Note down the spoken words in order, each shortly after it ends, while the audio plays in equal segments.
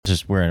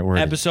we're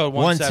Episode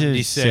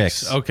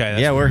 176. 126. Okay,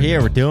 that's Yeah, we're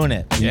here. We're doing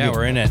it.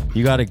 We're in it.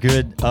 You got a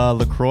good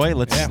LaCroix?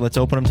 Let's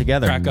open them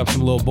together. Crack up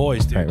some little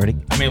boys, dude. All right, ready?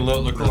 I mean,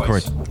 LaCroix.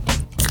 LaCroix.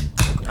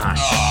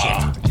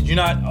 Ah, shit. Did you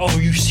not? Oh,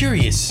 are you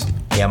serious?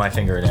 Yeah, my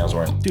fingernails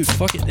weren't. Dude,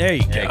 fuck it. There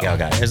you go. There you go,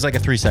 guys. It's like a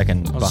 3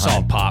 second Salt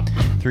behind. pop.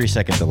 3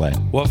 second delay.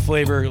 What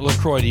flavor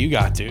LaCroix do you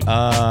got, dude?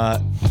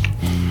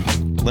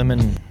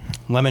 Lemon.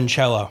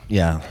 Limoncello.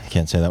 Yeah,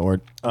 can't say that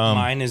word.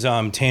 Mine is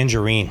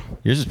tangerine.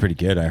 Yours is pretty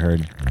good, I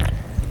heard.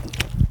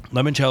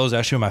 Limoncello is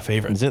actually my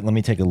favorite. Is it? Let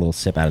me take a little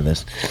sip out of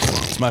this.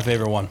 It's my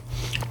favorite one.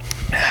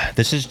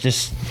 This is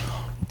just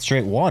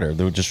straight water.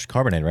 They're just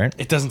carbonated, right?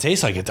 It doesn't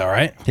taste like it though,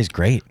 right? Tastes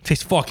great.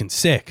 Tastes fucking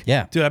sick.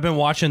 Yeah. Dude, I've been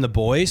watching The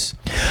Boys.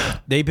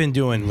 They've been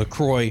doing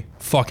LaCroix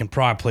fucking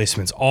product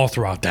placements all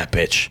throughout that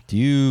bitch.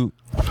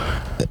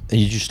 Did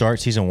you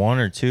start season 1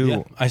 or 2?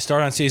 Yeah. I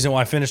started on season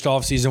 1. I finished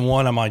off season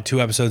 1. I'm on 2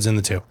 episodes in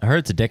the 2. I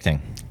heard it's addicting.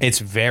 It's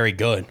very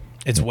good.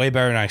 It's way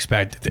better than I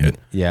expected, dude.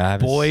 Yeah, I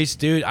haven't Boys,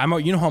 dude.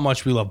 You know how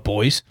much we love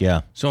Boys?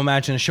 Yeah. So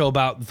imagine a show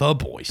about The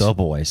Boys. The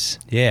Boys.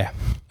 Yeah.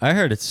 I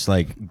heard it's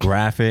like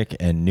graphic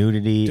and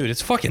nudity. Dude,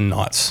 it's fucking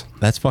nuts.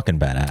 That's fucking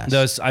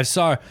badass. I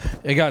saw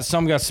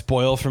some got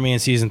spoiled for me in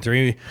season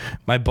 3.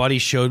 My buddy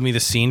showed me the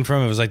scene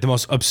from it. It was like the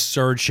most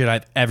absurd shit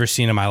I've ever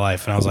seen in my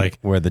life, and I was like,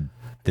 Where the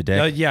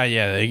dick? yeah.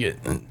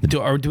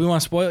 Do we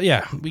want to spoil?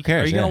 Yeah.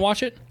 cares, Are you yeah. gonna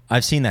watch it?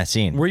 I've seen that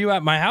scene. Were you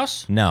at my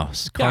house? No.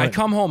 Yeah, I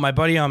come home. My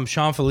buddy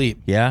Sean Philippe.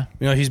 Yeah?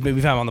 You know,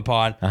 we've had him on the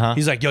pod. Uh-huh.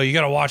 He's like, yo, you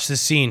got to watch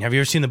this scene. Have you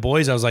ever seen The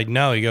Boys? I was like,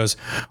 no. He goes,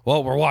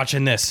 well, we're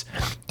watching this.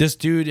 This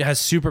dude has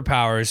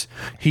superpowers.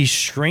 He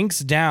shrinks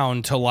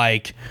down to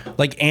like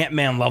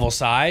Ant-Man level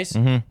size,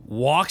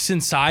 walks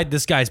inside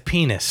this guy's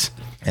penis.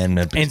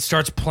 And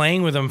starts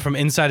playing with him from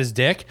inside his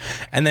dick,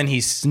 and then he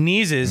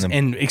sneezes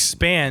and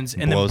expands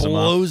and then blows him up.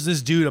 blows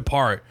this dude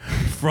apart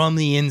from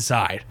the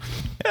inside.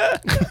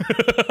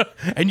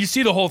 And you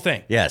see the whole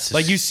thing. Yes.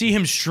 Like you see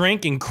him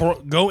shrink and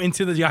go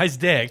into the guy's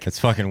dick. It's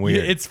fucking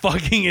weird. It's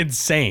fucking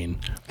insane.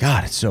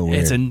 God, it's so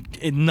weird. It's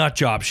a nut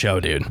job show,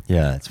 dude.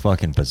 Yeah, it's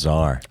fucking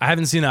bizarre. I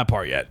haven't seen that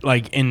part yet,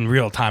 like in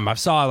real time. I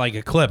saw like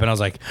a clip and I was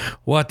like,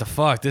 what the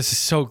fuck? This is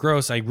so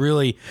gross. I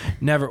really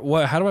never,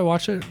 how do I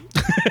watch it?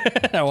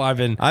 Well,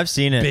 I've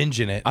seen it.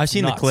 Binging it. I've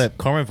seen Nuts. the clip.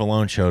 Carmen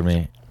Valone showed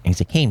me. He's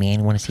like, hey, man,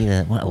 you want to see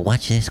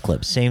watch this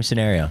clip. Same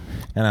scenario.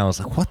 And I was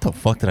like, what the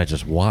fuck did I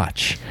just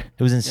watch?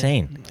 It was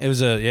insane. It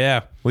was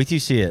Wait till you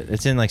see it.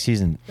 It's in like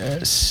season,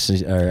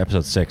 or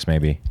episode 6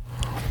 maybe.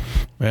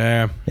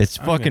 Yeah. It's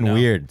fucking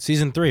weird.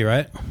 Season 3,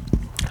 right?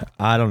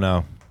 I don't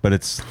know. But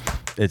it's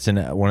in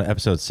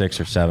episode 6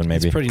 or 7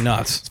 maybe. It's pretty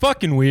nuts. It's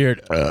fucking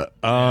weird.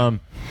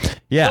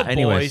 Yeah, The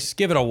anyways. Boys,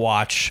 give it a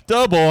watch.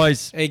 The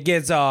Boys. It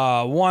gets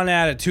 1.5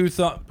 out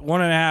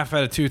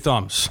of 2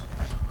 thumbs.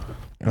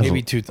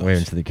 Maybe 2 thumbs. Wave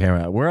into the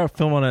camera. We're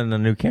filming on a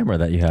new camera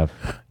that you have.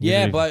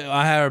 Yeah, but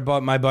I had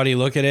my buddy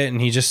look at it, and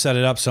he just set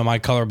it up so my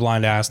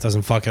colorblind ass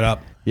doesn't fuck it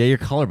up. Yeah, you're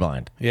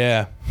colorblind.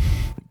 Yeah.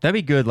 That'd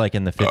be good like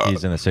in the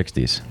 50s and the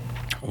 60s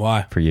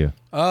Why? for you.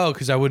 Oh,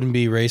 because I wouldn't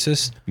be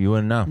racist. You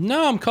wouldn't know.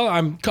 No, I'm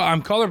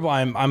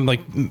colorblind. I'm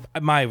like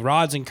my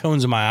rods and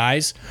cones in my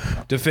eyes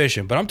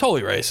deficient, but I'm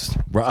totally racist.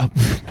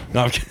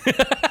 No,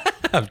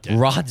 I'm kidding.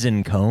 Rods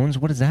and cones?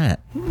 What is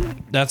that?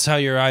 That's how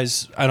your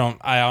eyes. I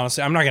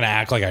honestly, I'm not gonna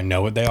act like I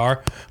know what they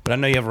are, but I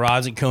know you have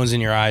rods and cones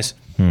in your eyes,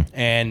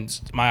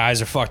 and my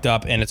eyes are fucked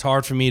up, and it's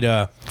hard for me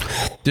to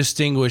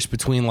distinguish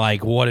between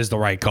like what is the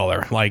right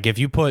color. Like if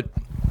you put,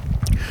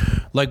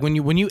 like when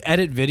you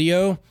edit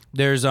video,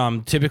 there's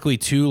typically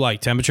 2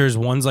 like temperatures.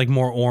 One's like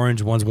more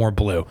orange, one's more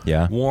blue.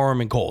 Yeah.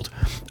 Warm and cold.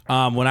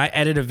 When I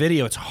edit a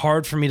video, it's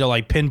hard for me to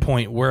like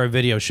pinpoint where a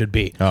video should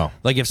be. Oh.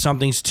 Like if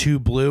something's too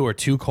blue or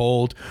too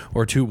cold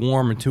or too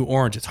warm or too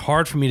orange, it's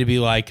hard for me to be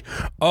like,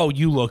 oh,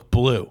 you look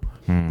blue.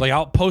 Like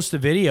I'll post a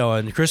video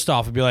and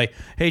Christoph would be like,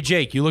 hey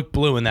Jake, you look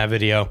blue in that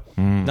video.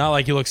 Not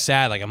like you look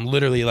sad, like I'm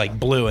literally like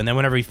blue. And then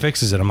whenever he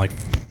fixes it, I'm like,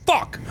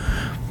 fuck.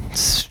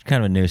 It's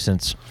kind of a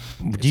nuisance.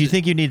 Do you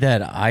think you need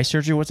that eye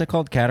surgery? What's it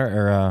called?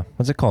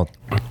 What's it called?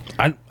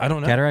 I don't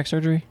know. Cataract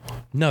surgery?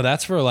 No,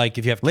 that's for like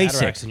if you have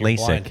cataracts and you're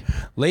blind.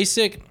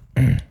 LASIK.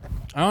 I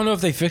don't know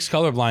if they fix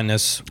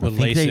colorblindness with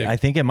LASIK. I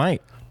think it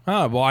might.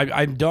 Oh well,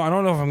 I don't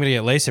know if I'm gonna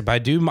get LASIK,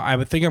 but I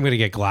would think I'm gonna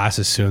get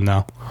glasses soon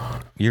though.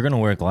 You're gonna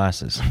wear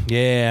glasses.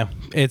 Yeah,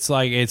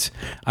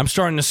 I'm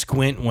starting to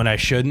squint when I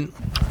shouldn't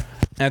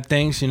at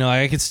things. You know,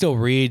 like I could still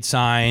read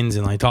signs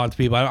and like talk to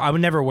people. I would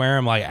never wear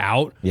them like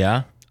out.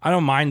 Yeah. I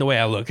don't mind the way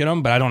I look at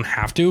them, but I don't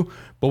have to.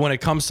 But when it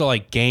comes to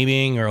like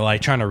gaming or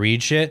like trying to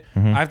read shit, I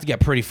have to get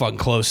pretty fucking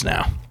close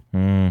now.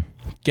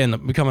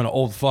 Becoming an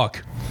old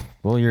fuck.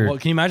 Well,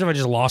 Can you imagine if I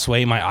just lost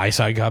weight and my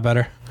eyesight got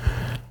better?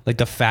 Like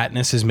the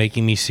fatness is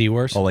making me see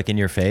worse. like in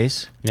your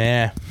face?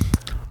 Yeah.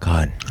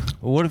 God.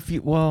 What if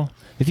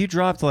you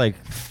dropped like,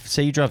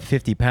 say you dropped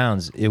 50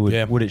 pounds,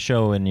 would it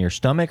show in your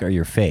stomach or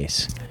your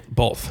face?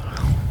 Both.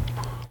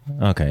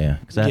 Okay,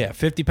 yeah.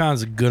 50 pounds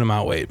is a good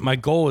amount of weight. My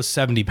goal is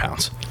 70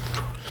 pounds.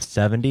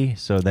 70.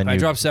 So then I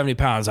dropped 70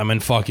 pounds. I'm in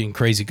fucking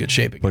crazy good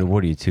shape again. But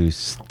what are you,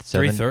 270?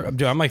 330.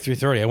 Dude, I'm like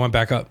 330. I went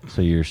back up.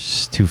 So you're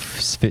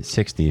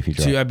 260 if you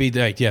drop. I'd be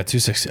like,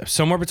 260.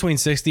 Somewhere between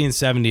 60 and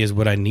 70 is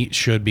what I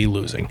should be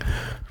losing.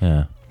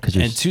 Yeah. And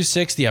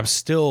 260, I'm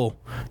still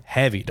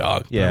heavy,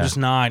 dog. Yeah. I'm just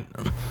not.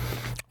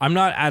 I'm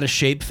not out of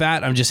shape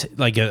fat. I'm just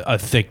like a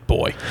thick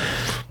boy.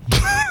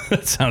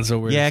 That sounds so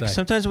weird. Yeah, to 'cause say.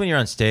 sometimes when you're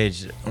on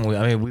stage,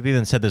 we've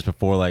even said this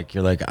before. Like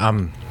you're like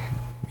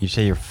you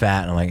say you're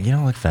fat, and I'm like, you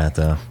don't look fat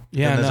though.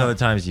 Yeah, And there's no. other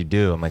times you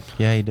do. I'm like,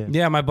 yeah, you do.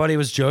 Yeah, my buddy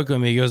was joking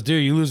with me. He goes,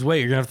 dude, you lose weight,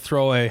 you're going to have to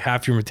throw away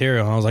half your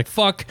material. And I was like,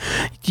 fuck.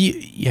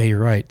 Yeah, you're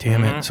right.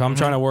 Damn it. So I'm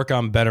trying to work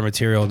on better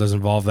material. It does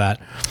involve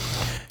that.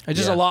 It's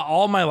just Yeah.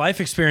 all my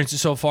life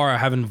experiences so far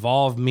have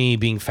involved me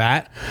being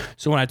fat.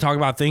 So when I talk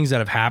about things that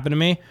have happened to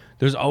me,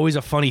 there's always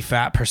a funny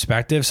fat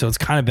perspective. So it's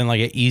kind of been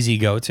like an easy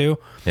go-to.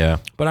 Yeah.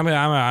 But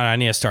I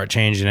need to start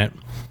changing it.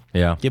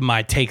 Yeah. Give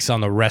my takes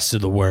on the rest of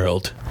the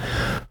world.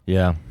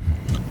 Yeah.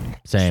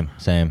 Same.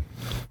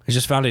 I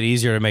just found it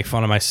easier to make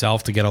fun of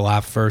myself to get a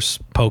laugh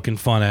first, poking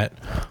fun at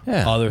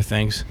other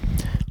things.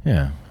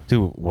 Yeah.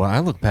 Dude, well, I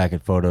look back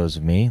at photos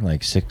of me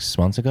like 6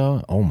 months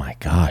ago. Oh my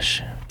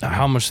gosh.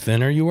 How much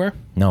thinner you were?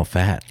 No,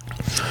 fat.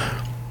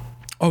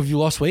 Oh, have you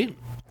lost weight?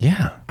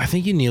 Yeah. I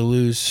think you need to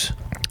lose.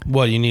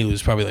 What, you need to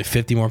lose probably like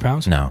 50 more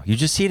pounds? No, you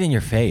just see it in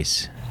your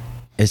face.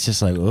 It's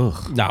just like,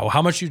 ugh. No,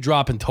 how much you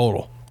drop in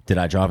total? Did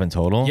I drop in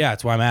total? Yeah,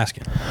 that's why I'm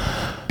asking.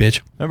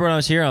 Bitch. Remember when I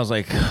was here, I was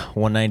like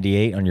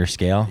 198 on your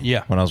scale?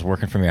 Yeah. When I was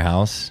working from your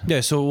house?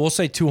 Yeah, so we'll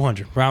say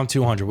 200, round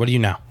 200. What are you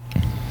now?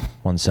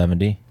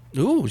 170.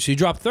 Ooh, so you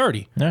dropped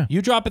 30. Yeah.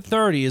 You drop at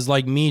 30 is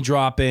like me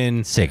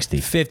dropping 60.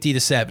 50 to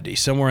 70,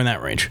 somewhere in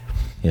that range.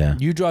 Yeah.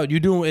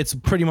 It's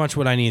pretty much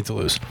what I need to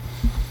lose.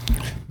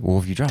 Well,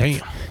 if you drop,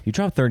 Damn. you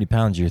drop 30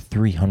 pounds, you're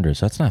 300,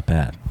 so that's not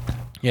bad.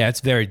 Yeah,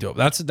 it's very doable.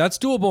 That's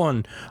doable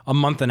in a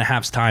month and a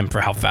half's time for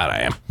how fat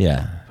I am.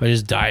 Yeah. If I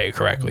just diet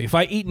correctly. If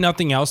I eat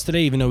nothing else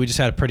today, even though we just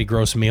had a pretty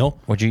gross meal,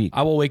 What'd you eat?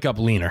 I will wake up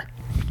leaner.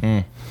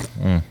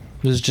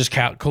 This is just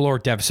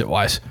caloric deficit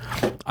wise.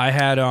 I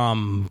had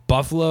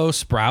buffalo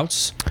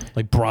sprouts,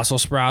 like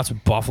Brussels sprouts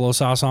with buffalo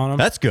sauce on them.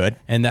 That's good.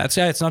 And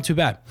it's not too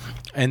bad.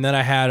 And then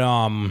I had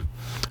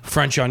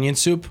French onion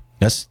soup.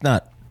 That's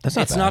not It's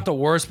bad. not the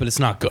worst, but it's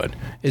not good.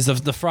 Is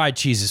the fried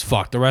cheese is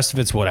fucked. The rest of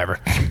it's whatever.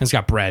 It's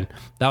got bread.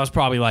 That was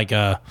probably like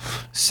a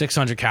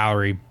 600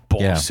 calorie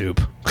bowl Yeah. of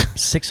soup.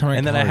 600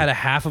 And then I had a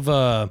half of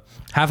a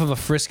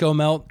Frisco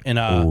melt in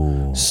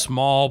a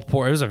small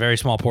portion. It was a very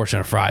small portion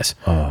of fries.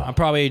 I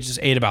probably just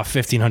ate about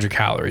 1,500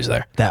 calories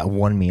there. that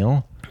one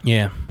meal?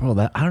 Yeah.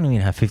 Bro, I don't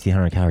even have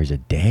 1,500 calories a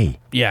day.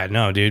 Yeah,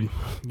 no, dude.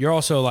 You're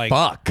also like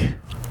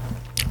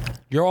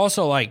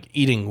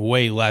eating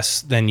way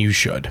less than you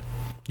should.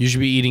 You should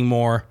be eating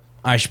more.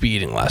 I should be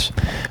eating less.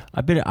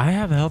 I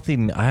have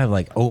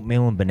like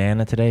oatmeal and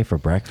banana today for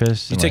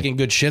breakfast. You and, taking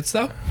good shits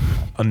though? like,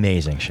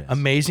 amazing shit.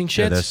 Amazing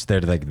shits? They're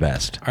like the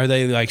best. Are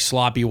they like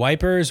sloppy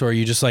wipers, or are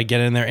you just like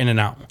getting in there in and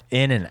out?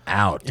 In and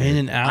out. Dude. In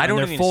and out. I don't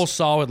and even they're full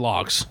solid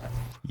logs.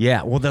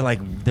 Yeah, well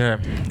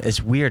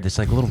it's weird. It's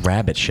like little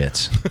rabbit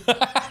shits.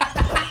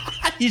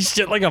 You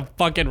shit like a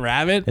fucking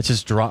rabbit. It's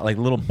just like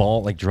little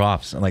ball like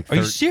drops. Like Are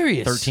you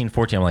serious? 13,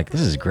 14. I'm like, this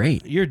is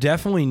great. You're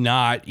definitely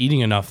not eating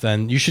enough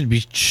then. You should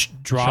be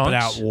dropping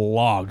Chunks? out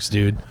logs,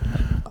 dude.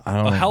 I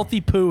don't A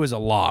healthy poo is a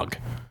log.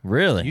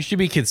 really. You should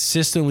be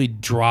consistently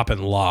dropping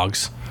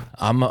logs.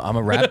 I'm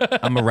a rabbit.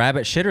 I'm a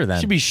rabbit shitter then.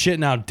 You should be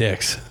shitting out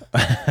dicks.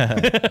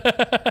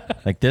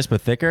 Like this, but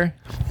thicker.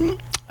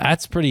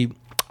 That's pretty.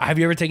 Have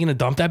you ever taken a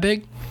dump that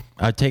big?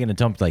 I've taken a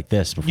dump like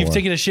this before. You've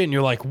taken a shit and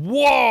you're like,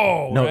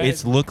 whoa. No, right?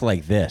 it's looked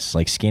like this,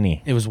 like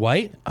skinny. It was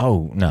white?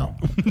 Oh no,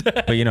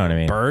 but you know what I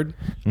mean. Bird?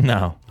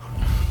 No.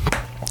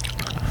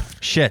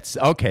 Shits.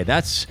 Okay,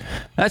 that's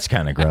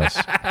kind of gross.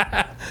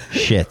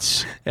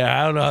 Shits.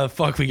 Yeah, I don't know how the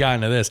fuck we got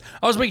into this.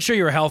 I was making sure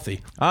you were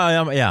healthy.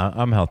 I'm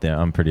healthy.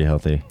 I'm pretty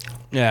healthy.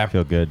 Yeah. I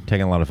feel good.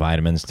 Taking a lot of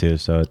vitamins too.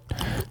 So,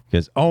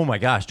 because oh my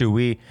gosh,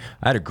 dude,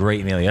 I had a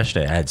great meal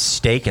yesterday. I had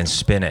steak and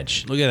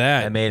spinach. Look at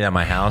that. I made it at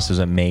my house. It was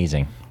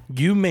amazing.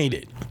 You made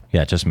it.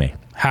 Yeah, just me.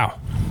 How?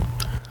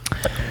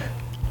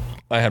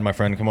 I had my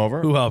friend come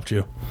over. Who helped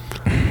you?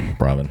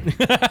 Robin.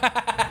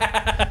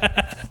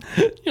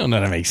 You don't know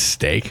how to make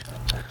steak.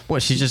 Well,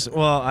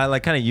 I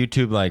like kind of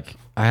YouTube, like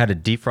I had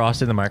it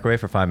defrosted in the microwave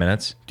for 5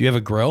 minutes. Do you have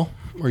a grill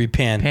or you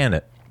pan Panned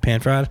it.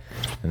 fried?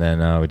 And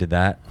then we did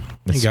that.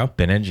 There you go.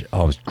 Spinach.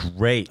 Oh, it was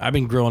great. I've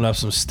been grilling up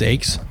some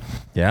steaks,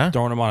 Yeah?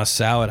 throwing them on a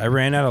salad. I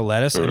ran out of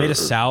lettuce. I made a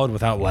salad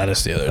without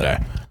lettuce the other day.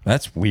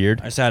 That's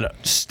weird. I just had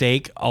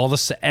steak,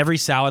 every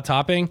salad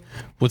topping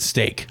with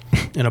steak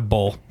in a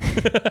bowl.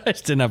 I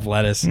just didn't have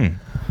lettuce.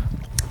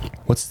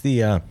 What's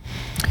the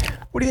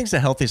what do you think is the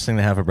healthiest thing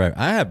to have for breakfast?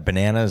 I have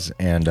bananas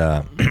and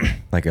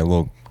like a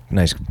little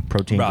nice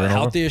protein Bro, the granola.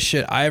 healthiest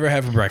shit I ever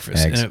had for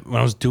breakfast. Eggs. And when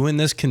I was doing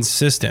this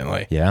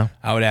consistently,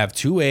 I would have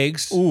 2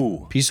 eggs,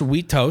 piece of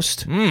wheat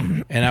toast,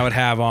 and I would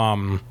have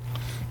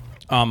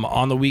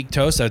on the wheat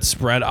toast, I'd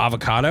spread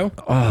avocado.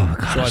 Oh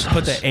god. So I'd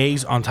put the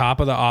eggs on top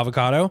of the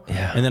avocado,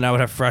 Yeah. and then I would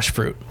have fresh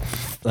fruit.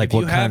 like If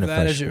what you kind have of that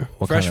fresh? as your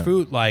What fresh kind of-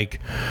 fruit, like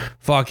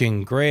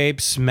fucking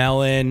grapes,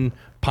 melon,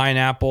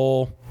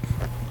 pineapple.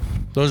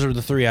 Those are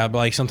the three. I'd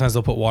like sometimes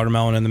they'll put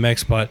watermelon in the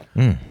mix, but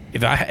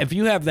if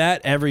you have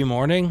that every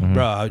morning,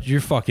 bro,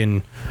 you're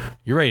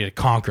ready to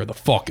conquer the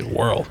fucking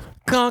world.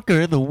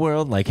 Conquer the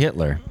world like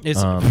Hitler. It's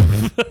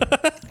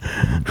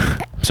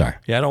Sorry,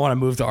 yeah, I don't want to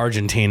move to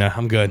Argentina.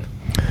 I'm good.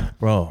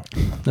 bro.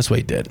 That's what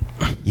he did.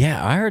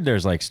 Yeah, I heard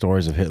there's like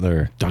stories of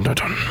Hitler. Dun, dun,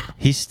 dun.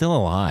 He's still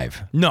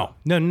alive. No,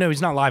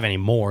 he's not live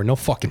anymore. No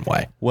fucking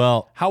way.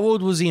 Well, How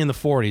old was he in the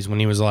 40s when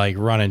he was like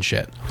running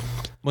shit?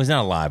 he's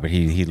not alive, but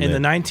he In the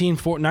lived.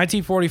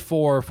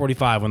 1944,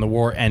 45, when the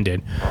war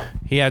ended,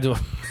 he had to.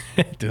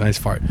 Nice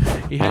fart.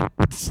 He had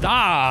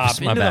stop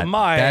My into bad. the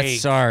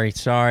mic. That's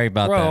sorry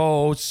about that.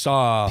 Bro,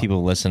 stop.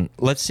 People listen.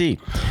 Let's see.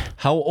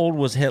 How old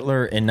was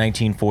Hitler in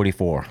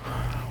 1944?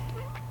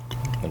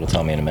 It'll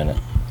tell me in a minute.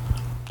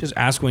 Just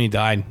ask when he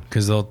died,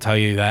 because they'll tell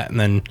you that. And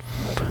then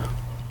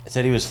It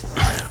said he was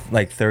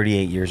like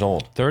 38 years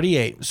old.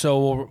 38.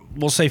 So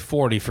we'll say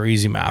 40 for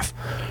easy math.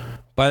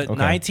 But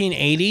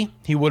 1980,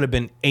 he would have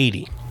been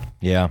 80.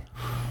 Yeah.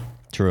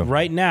 True.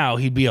 Right now,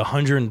 he'd be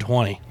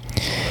 120.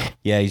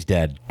 Yeah, he's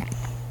dead.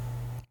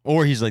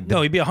 Or he's like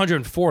No, he'd be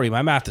 140.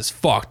 My math is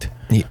fucked.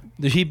 He-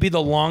 He'd be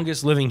the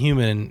longest living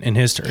human in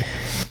history.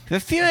 the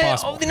future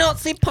Impossible. of the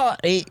Nazi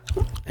party.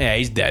 Yeah,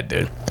 he's dead,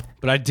 dude.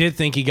 But I did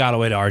think he got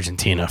away to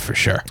Argentina for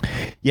sure.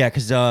 Yeah,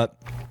 because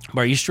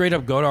But you straight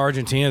up go to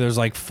Argentina, there's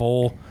like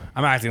full.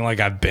 I'm acting like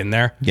I've been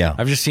there. Yeah.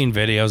 I've just seen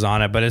videos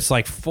on it, but it's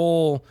like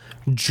full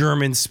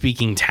German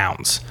speaking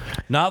towns.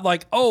 Not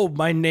like, oh,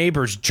 my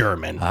neighbor's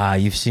German.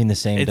 you've seen the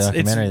same It's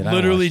documentary that I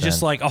literally watched just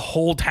then. like a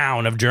whole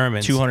town of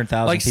Germans.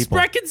 200,000 like, people.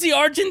 Sprechen Sie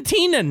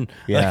Argentinen.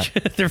 Yeah.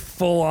 Like, they're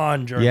full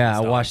on Germans. Yeah,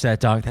 I dog. watched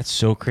that doc. That's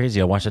so crazy.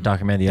 I watched that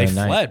documentary the They other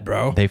night. fled,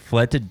 bro. They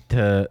fled to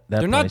that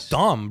They're not place.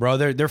 dumb, bro.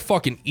 They're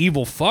fucking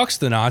evil fucks,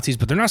 the Nazis,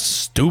 but they're not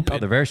stupid. Oh,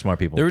 they're very smart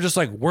people. They were just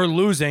like, we're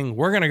losing.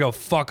 We're going to go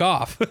fuck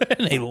off.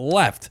 And they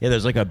left. Yeah,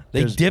 there's like a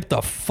They dipped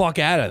the fuck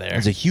out of there.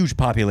 there's a huge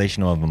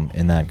population of them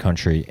in that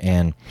country,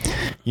 and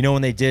you know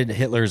when they did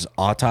Hitler's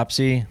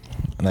autopsy,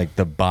 like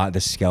the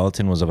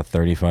skeleton was of a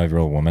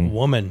 35-year-old woman.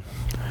 Woman.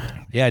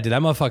 Yeah, dude,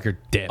 that motherfucker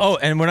dipped. Oh,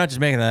 and we're not just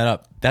making that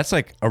up. That's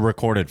like a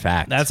recorded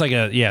fact. That's like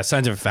a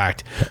scientific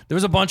fact. There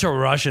was a bunch of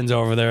Russians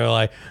over there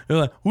they're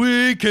like,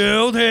 we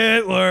killed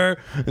Hitler.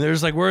 And they're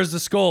just like, where's the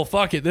skull?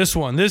 Fuck it, this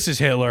one. This is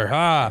Hitler.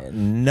 Ha.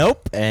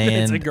 Nope. And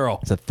It's a girl.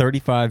 It's a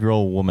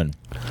 35-year-old woman.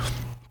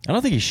 I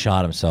don't think he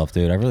shot himself,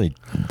 dude. I really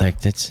like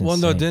that's insane. Well,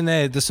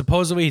 no,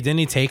 supposedly didn't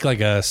he take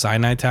like a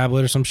cyanide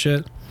tablet or some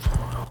shit?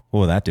 What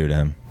would that do to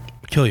him?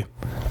 Kill you.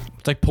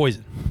 It's like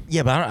poison.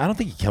 Yeah, but I don't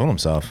think he killed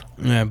himself.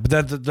 Yeah, but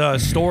the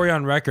story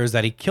on record is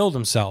that he killed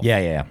himself.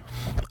 Yeah.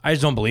 I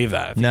just don't believe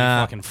that. I think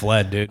Nah. he fucking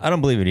fled, dude. I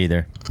don't believe it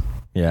either.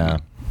 Yeah.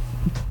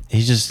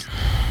 He's just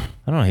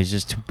I don't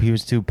know, he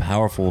was too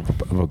powerful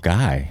of a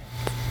guy.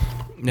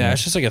 Yeah,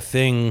 it's just like a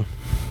thing.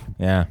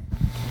 Yeah.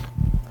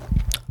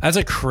 That's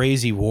a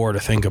crazy war to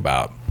think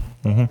about.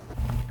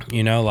 Mm-hmm.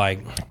 You know,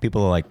 like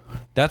People are like,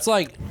 that's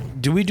like,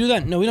 do we do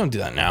that? No, we don't do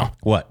that now.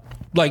 what?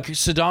 Like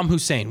Saddam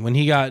Hussein when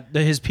he got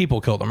his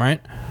people killed him, right?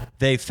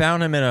 They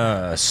found him in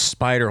a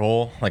spider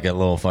hole, like a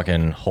little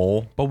fucking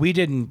hole. But we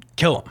didn't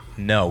kill him.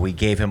 No, we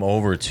gave him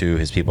over to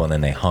his people and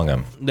then they hung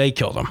him. They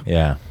killed him.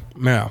 Yeah.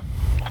 Yeah,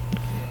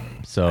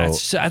 So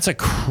that's a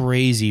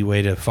crazy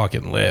way to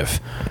fucking live.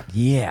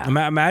 yeah.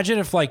 Imagine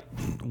if like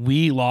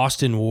we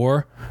lost in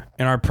war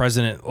and our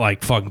president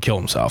like fucking killed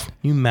himself. Can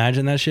you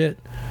imagine that shit?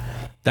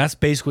 That's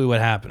basically what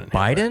happened.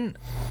 Biden?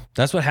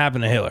 That's what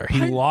happened to Hitler.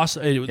 He lost.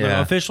 The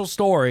Yeah. official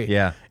story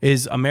Yeah.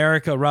 is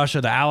America,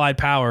 Russia, the Allied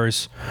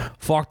powers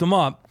fucked him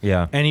up.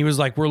 Yeah. And he was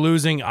like, we're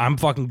losing. I'm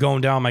fucking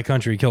going down my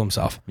country. He killed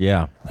himself.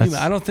 Yeah.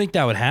 I don't think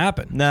that would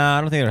happen. Nah,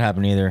 I don't think it would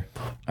happen either.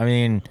 I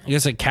mean, I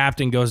guess a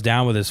captain goes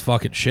down with his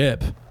fucking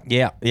ship.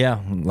 yeah,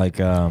 like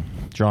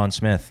John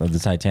Smith of the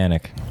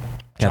Titanic.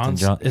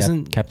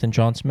 Captain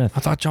John Smith. I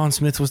thought John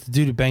Smith was the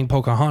dude who banged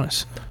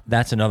Pocahontas.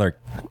 That's another.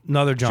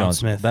 Another John John-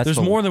 Smith. that's There's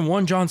the- more than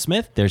one John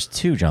Smith? There's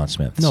two John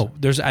Smiths. No,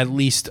 there's at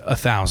least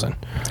 1,000.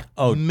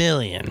 Oh.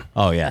 Million.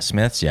 Oh yeah,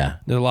 Smiths. Yeah.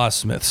 There's a lot of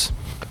Smiths.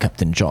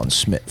 Captain John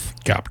Smith.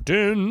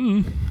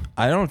 Captain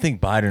I don't think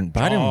Biden.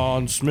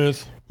 John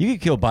Smith. You could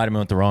kill Biden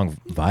with the wrong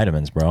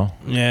vitamins, bro.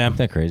 Yeah. Isn't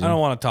that crazy? I don't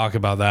want to talk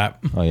about that.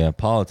 Oh yeah,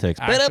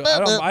 politics. Actually,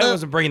 I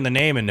wasn't bringing the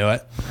name into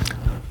it.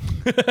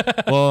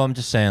 Well, I'm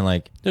just saying,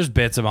 like, There's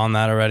bits of on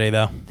that already,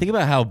 though. think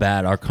about how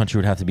bad our country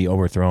would have to be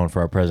overthrown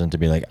for our president to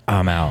be like,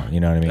 I'm out. You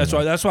know what I mean? That's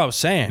what I was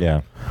saying.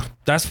 Yeah.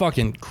 That's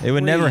fucking crazy It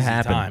would never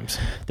happen. times.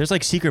 There's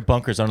like secret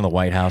bunkers under the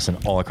White House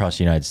and all across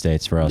the United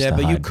States for us Yeah, to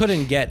but you hide.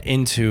 couldn't get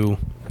into...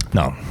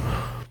 No.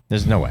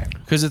 There's no way.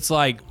 Because it's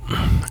like,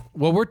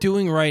 what we're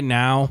doing right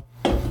now,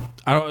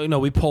 I don't know,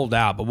 we pulled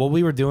out, but what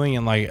we were doing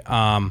in like,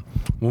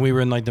 when we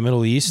were in like the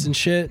Middle East and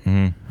shit,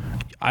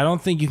 I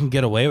don't think you can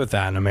get away with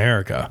that in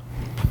America.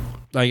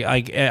 Like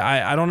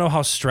I don't know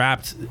how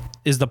strapped,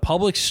 is the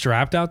public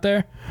strapped out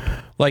there?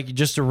 Like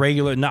just a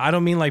regular. No, I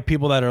don't mean like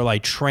people that are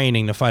like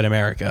training to fight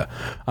America.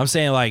 I'm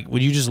saying like,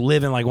 would you just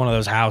live in like one of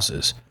those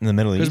houses In the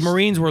Middle East? Because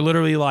Marines were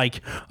literally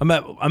like,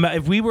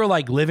 if we were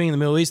like living in the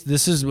Middle East,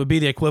 would be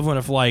the equivalent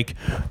of like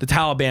the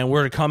Taliban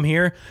were to come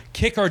here,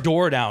 kick our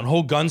door down,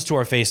 hold guns to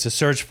our face to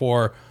search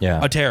for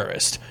a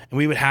terrorist, and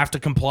we would have to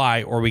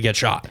comply or we get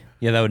shot.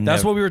 Yeah,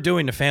 that's what we were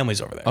doing to families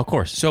over there. Of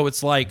course. So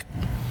it's like,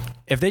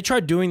 if they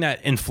tried doing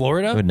that in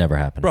Florida, It would never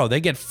happen. bro,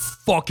 they get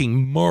fucking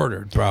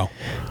murdered, bro.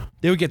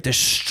 They would get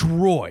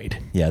destroyed.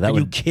 Yeah, that Are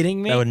would. you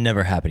kidding me? That would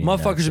never happen. In the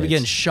Motherfuckers United would be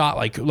getting States. shot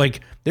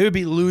like they would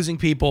be losing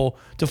people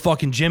to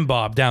fucking Jim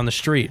Bob down the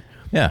street.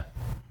 Yeah,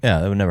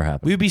 that would never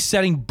happen. We would be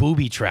setting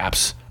booby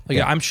traps. Like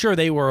I'm sure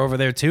they were over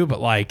there too,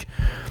 but like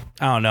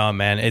I don't know,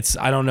 man.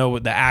 I don't know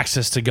what the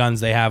access to guns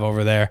they have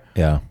over there.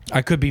 Yeah,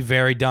 I could be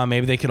very dumb.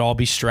 Maybe they could all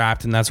be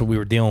strapped, and that's what we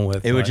were dealing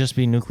with. it would just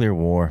be nuclear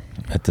war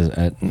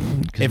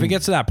if it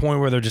gets to that point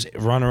where they're just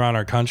running around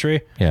our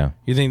country. Yeah.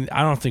 You think?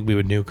 I don't think we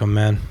would nuke them,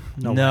 man.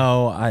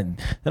 No,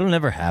 that'll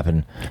never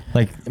happen.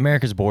 Like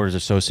America's borders are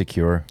so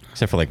secure,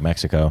 except for like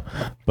Mexico.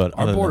 But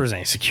Our borders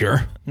ain't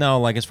secure.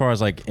 No, like as far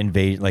as like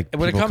invade, like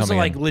When it people comes to coming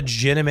like in.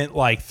 legitimate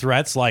like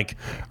threats, like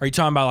are you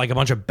talking about like a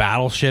bunch of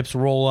battleships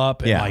roll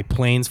up and Yeah. like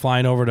planes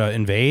flying over to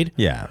invade?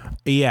 Yeah,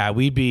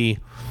 We'd be.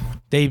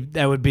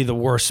 That would be the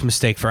worst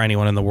mistake for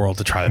anyone in the world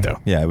to try to do.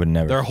 yeah, it would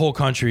never. Their whole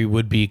country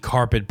would be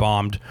carpet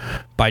bombed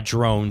by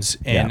drones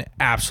and Yeah.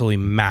 absolutely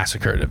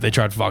massacred if they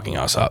tried fucking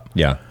us up.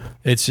 Yeah,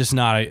 It's just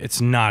not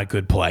a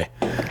good play.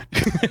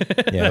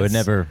 yeah, it would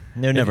never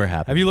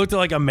happen. Have you looked at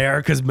like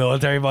America's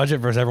military budget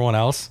versus everyone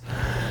else?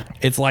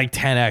 It's like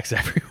 10x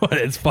everyone.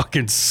 It's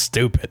fucking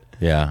stupid.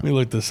 Yeah, Let me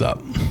look this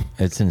up.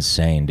 it's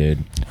insane,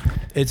 dude.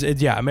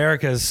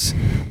 America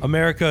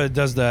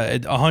does the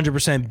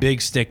 100%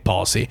 big stick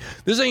policy.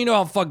 This is how you know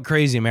how fucking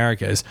crazy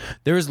America is.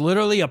 There is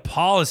literally a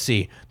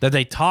policy that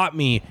they taught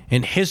me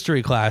in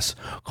history class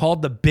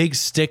called the big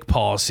stick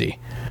policy,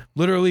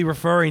 literally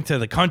referring to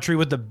the country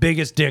with the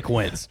biggest dick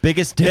wins.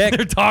 Biggest dick.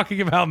 They're talking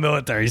about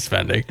military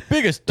spending.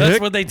 Biggest That's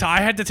dick. what they taught.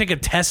 I had to take a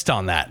test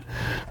on that.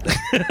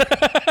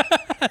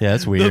 Yeah,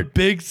 that's The weird.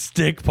 big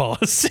stick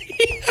policy.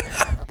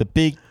 The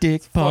big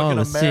dick fucking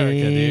policy.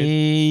 America,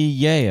 dude.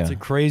 Yeah. It's a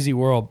crazy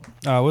world.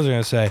 What was I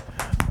gonna say?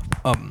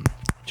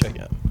 Check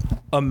it.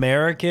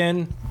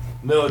 American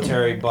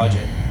military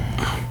budget.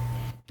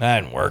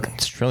 That didn't work.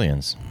 It's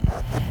trillions.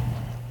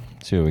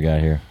 Let's see what we got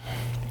here.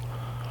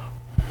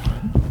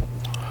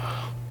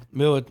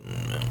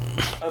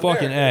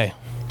 Fucking A.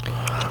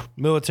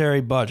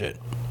 Military budget.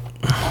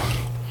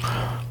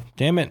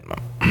 Damn it.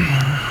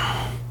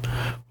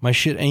 My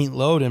shit ain't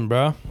loading,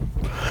 bro.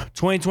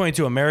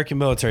 2022 American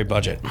military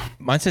budget.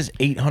 Mine says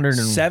 800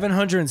 and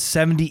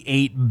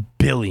 $778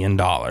 billion.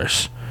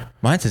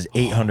 mine says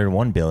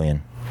 801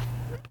 billion.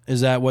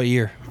 Is that what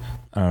year?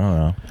 I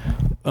don't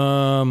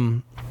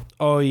know.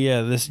 Oh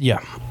yeah,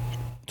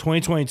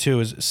 2022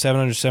 is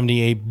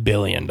 778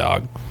 billion,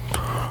 dog.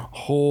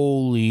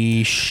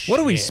 Holy shit. What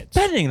are we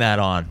spending that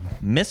on?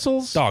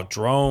 Missiles? Dog,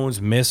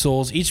 drones,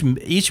 missiles, each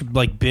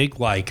like big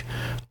like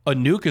a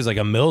nuke is like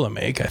 $1 million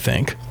to make, I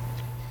think.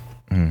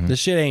 This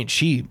shit ain't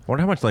cheap. I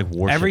wonder how much like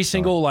warships Every are.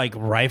 single like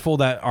rifle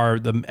that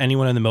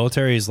anyone in the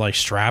military is like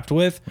strapped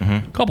with,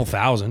 a couple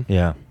thousand.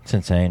 Yeah, it's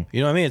insane. You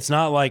know what I mean? It's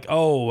not like,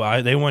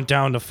 they went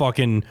down to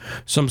fucking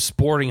some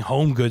sporting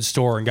home goods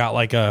store and got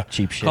like a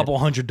Cheap shit. couple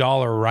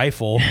 $100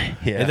 rifle.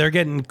 Yeah. And they're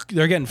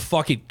getting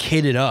fucking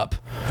kitted up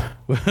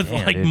with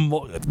Damn, like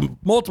dude.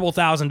 multiple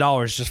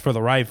 $1,000s just for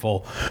the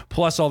rifle,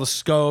 plus all the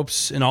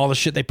scopes and all the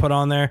shit they put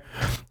on there.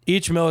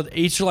 Each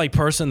like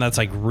person that's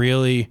like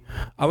really,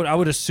 I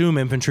would assume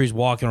infantry's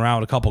walking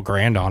around with a couple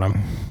grand on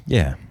them,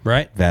 Yeah.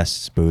 right?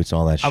 Vests, boots,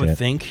 all that shit. I would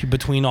think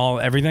between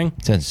everything.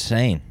 It's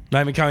insane.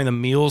 Not even counting the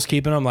meals,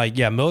 keeping them. Like,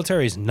 yeah,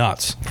 military is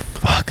nuts.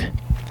 Fuck.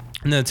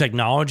 And the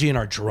technology in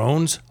our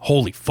drones,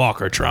 holy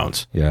fuck, our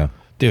drones. Yeah.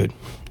 Dude,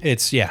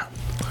 it's,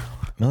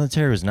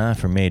 Military was not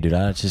for me, dude.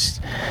 I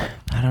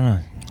don't know.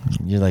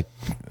 You're like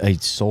a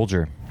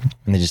soldier,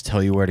 and they just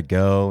tell you where to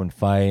go and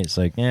fight. It's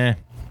like,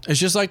 It's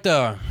just like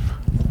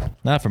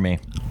not for me.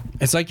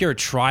 it's like your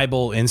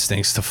tribal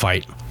instincts to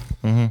fight.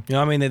 You know what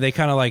I mean? They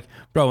kind of like,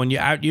 bro, when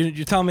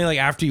you're telling me like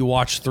after you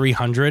watch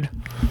 300,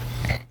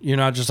 you're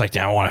not just like,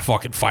 damn, I want to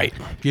fucking fight.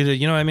 You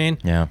know what I mean?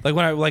 Yeah. Like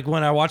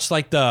when I watched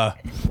like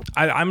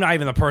I'm not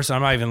even the person.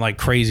 I'm not even like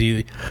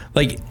crazy.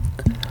 Like,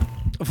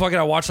 fucking,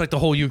 I watched like the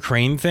whole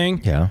Ukraine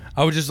thing. Yeah.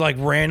 I would just like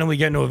randomly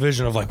get into a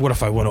vision of like, what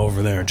if I went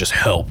over there and just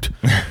helped?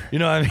 You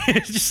know what I mean?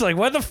 It's just like,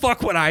 what the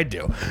fuck would I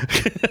do?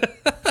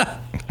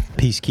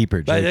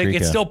 Peacekeeper, But Jay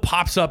it Grieco. still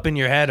pops up in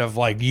your head of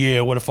like,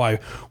 yeah, what if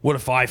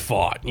I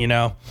fought? You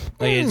know,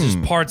 like it's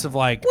just parts of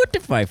like. What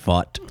if I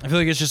fought? I feel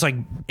like it's just like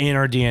in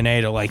our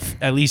DNA to like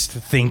at least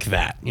think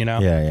that. You know.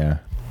 Yeah.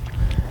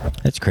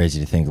 It's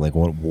crazy to think like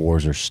what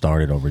wars are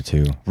started over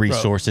too.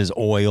 Resources,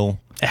 oil,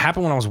 It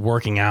happened when I was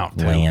working out.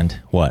 Too. land.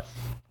 What?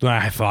 When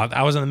I thought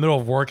I was in the middle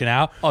of working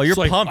out. Oh, you're It's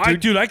like, pumped, dude.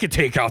 dude. I could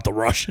take out the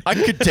Russians. I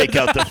could take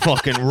out the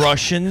fucking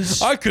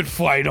Russians. I could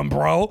fight them,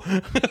 bro.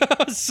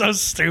 So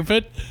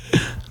stupid.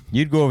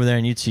 You'd go over there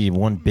and you'd see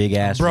one big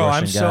ass Bro,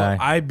 Russian guy.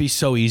 I'd be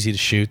so easy to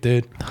shoot,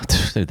 dude.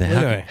 Dude,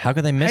 how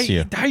could they miss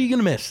you? How are you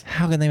gonna miss?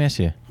 How can they miss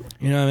you?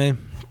 You know what I mean?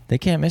 They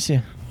can't miss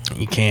you.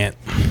 You can't.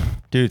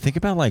 Dude, think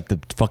about like the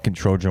fucking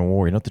Trojan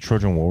War. You know what the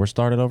Trojan War was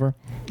started over?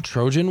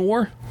 Trojan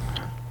War?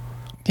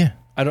 Yeah.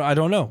 I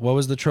don't know. What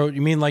was the Trojan?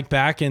 You mean like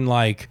back in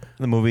like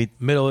The movie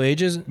Middle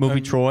Ages?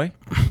 Troy.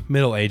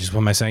 Middle Ages.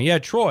 What am I saying? Yeah,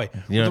 Troy.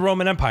 You know- the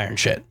Roman Empire and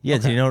shit. Yeah,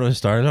 do you know what it was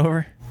started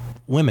over?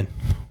 Women.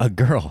 A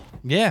girl.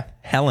 Yeah.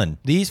 Helen.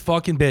 These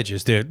fucking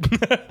bitches, dude.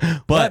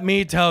 Let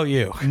me tell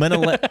you.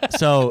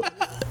 So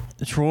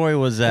Troy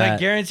was I at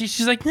guarantee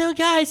she's like, no,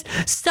 guys,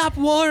 stop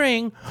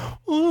warring.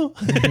 Ooh.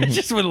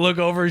 Just would look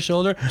over her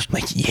shoulder. I'm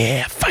like,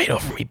 yeah, fight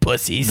over me,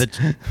 pussies.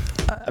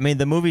 I mean,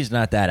 the movie's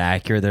not that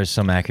accurate. There's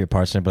some accurate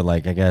parts in it, but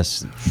like, I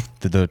guess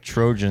the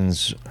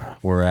Trojans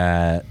were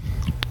at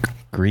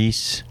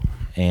Greece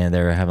and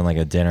they were having like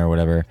a dinner or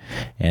whatever,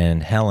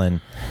 and Helen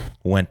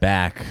went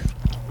back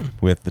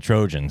with the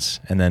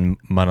Trojans, and then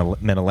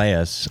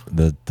Menelaus,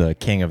 the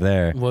king of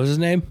there, What was his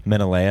name?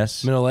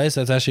 Menelaus. Menelaus.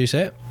 That's actually you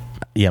say it.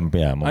 Yeah.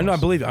 I know. I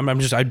believe it. I'm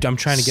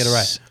trying to get it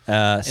right.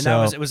 And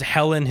So it was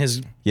Helen,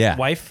 his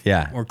wife,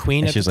 or queen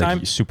and at she was the time.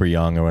 like super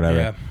young or whatever,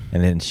 Yeah.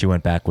 and then she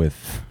went back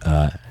with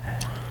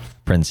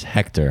Prince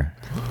Hector.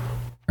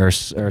 Or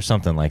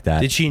something like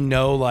that. Did she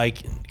know,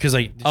 like, because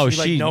like, did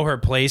she know her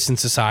place in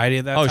society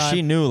at that time?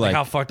 She knew, like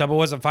how fucked up it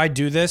was. If I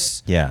do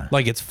this, Yeah.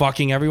 like it's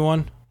fucking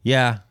everyone.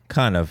 Yeah,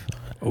 kind of.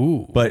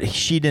 Ooh, But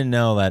she didn't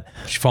know that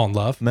she fall in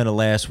love.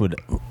 Menelaus would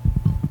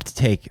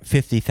take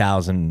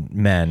 50,000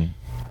 men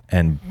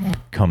and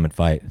come and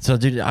fight. So,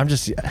 dude, I'm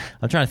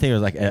trying to think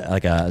of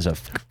as a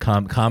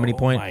comedy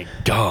point. Oh my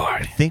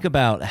god! Think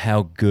about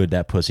how good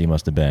that pussy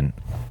must have been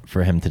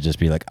for him to just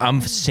be like,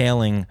 I'm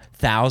sailing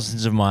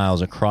thousands of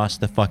miles across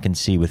the fucking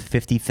sea with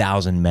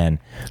 50,000 men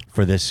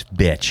for this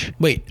bitch.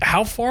 Wait,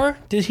 how far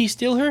did he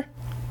steal her?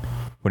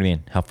 What do you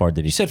mean? How far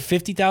did he? You said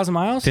 50,000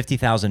 miles.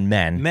 50,000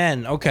 men.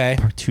 Men, okay.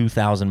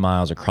 2,000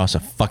 miles across a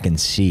fucking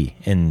sea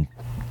in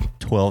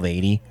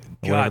 1280.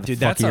 God, dude,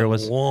 that's a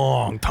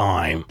long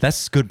time.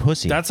 That's good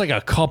pussy. That's like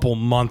a couple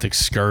month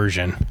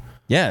excursion.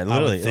 Yeah, it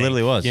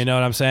literally was. You know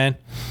what I'm saying?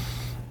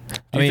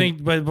 I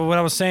mean, but what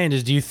I was saying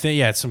is, do you think?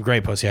 Yeah, it's some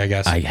great pussy, I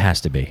guess. it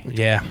has to be.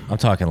 Yeah, I'm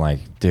talking like,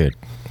 dude,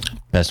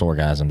 best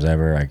orgasms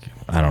ever. Like,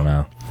 I don't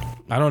know.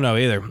 I don't know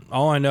either.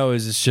 All I know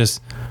is it's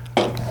just.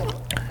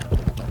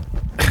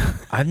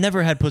 I've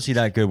never had pussy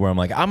that good where I'm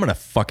like, I'm gonna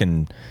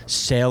fucking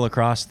sail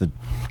across or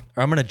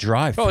I'm gonna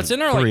drive. Bro, it's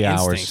in our 3 like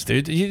hours, instincts,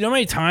 dude. You know how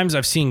many times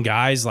I've seen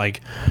guys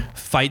like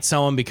fight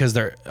someone because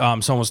they're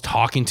someone was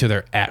talking to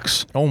their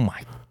ex. Oh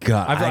my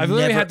god! I've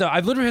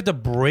literally had to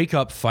break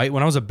up fight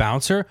when I was a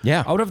bouncer.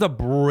 Yeah. I would have to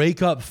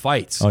break up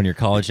fights. Oh, in your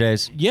college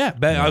days? Yeah,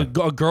 but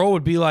a girl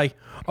would be like,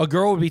 a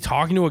girl would be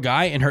talking to a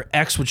guy and her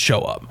ex would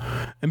show up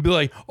and be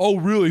like, oh,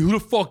 really? Who the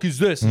fuck is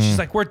this? And she's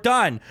like, we're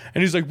done.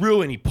 And he's like,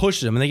 really? And he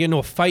pushes him and they get into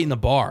a fight in the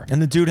bar.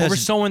 And the dude over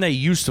has someone they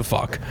used to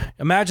fuck.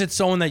 Imagine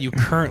someone that you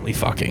currently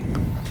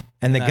fucking.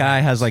 and the guy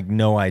has like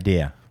no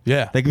idea.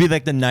 Yeah. They could be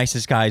like the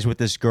nicest guys with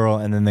this girl,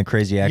 and then the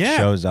crazy ex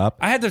shows up.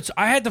 I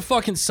had to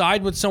fucking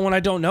side with someone I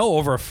don't know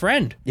over a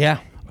friend. Yeah.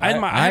 I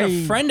had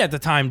a friend at the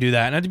time do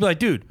that, and I'd be like,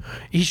 dude,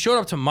 he showed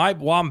up to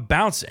while I'm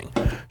bouncing,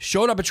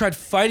 showed up and tried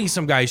fighting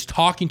some guy who's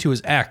talking to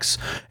his ex,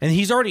 and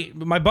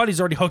my buddy's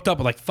already hooked up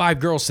with like 5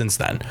 girls since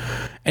then,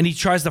 and he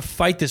tries to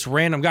fight this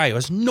random guy who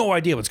has no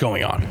idea what's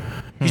going on.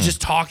 He's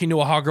just talking to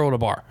a hot girl at a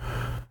bar.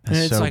 And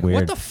it's so like, weird.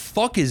 what the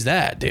fuck is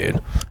that,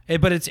 dude?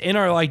 But it's in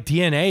our like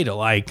DNA to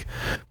like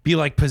be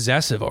like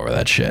possessive over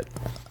that shit.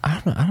 I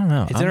don't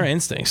know. It's in our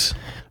instincts.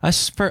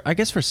 I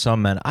guess for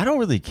some men, I don't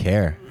really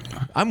care.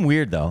 I'm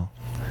weird though.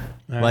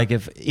 Like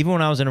even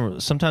when I was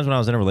sometimes when I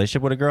was in a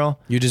relationship with a girl,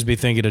 You just be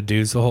thinking of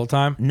dudes the whole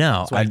time? no,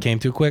 That's why it came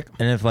too quick?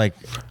 and if like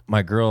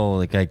my girl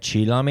like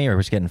cheated on me or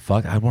was getting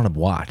fucked, I'd want to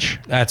watch.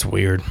 That's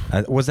weird.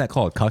 What's that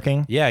called?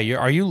 Cucking? Yeah,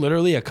 are you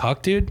literally a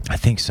cuck, dude? I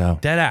think so.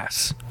 Dead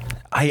ass.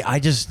 I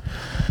just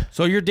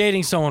So you're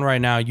dating someone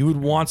right now. You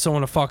would want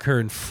someone to fuck her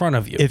in front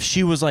of you. if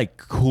she was like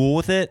cool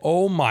with it,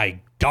 Oh my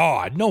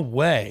God, no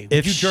way. Would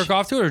If you she- jerk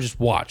off to it or just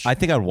watch? I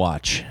think I'd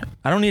watch.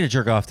 I don't need to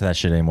jerk off to that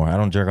shit anymore. I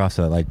don't jerk off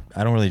to like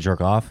I don't really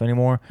jerk off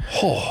anymore.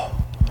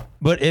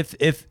 But if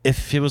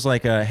it was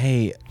like a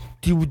hey,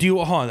 do you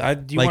hold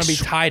on, do you Like want to be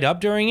tied up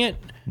during it?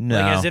 No.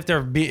 Like as if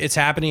it's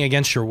happening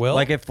against your will?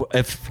 like if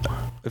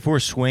we're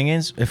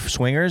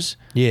swingers,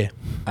 yeah.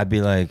 I'd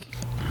be like,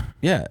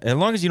 yeah, as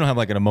long as you don't have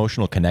like an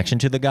emotional connection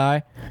to the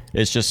guy,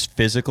 it's just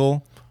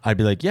physical. I'd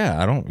be like,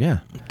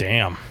 yeah.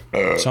 Damn.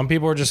 Some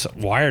people are just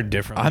wired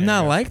differently. I'm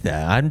not like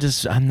that.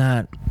 I'm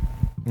not,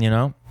 you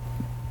know,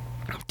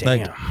 Damn.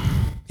 like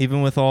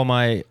even with all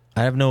my,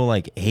 I have no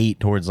like hate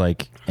towards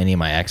like any of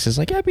my exes.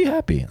 Like, I'd be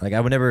happy. Like I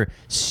would never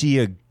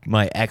see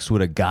my ex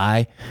with a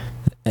guy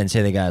and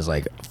say the guy's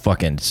like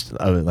fucking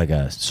like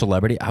a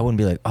celebrity, I wouldn't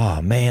be like,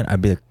 oh man.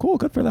 I'd be like, cool,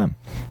 good for them.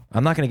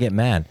 I'm not gonna get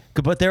mad.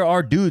 But there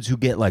are dudes who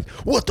get like,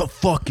 what the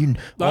fuck, and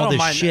all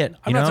this shit.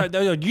 I'm not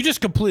talking, you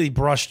just completely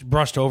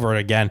brushed over it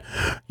again.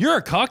 You're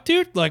a cuck,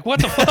 dude. Like,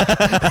 what the fuck?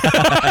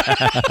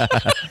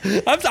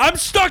 I'm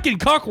stuck in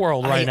cuck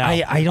world right now.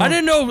 I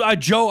didn't know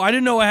Joe. I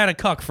didn't know I had a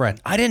cuck friend.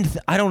 I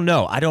don't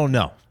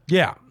know.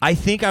 Yeah, I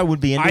think I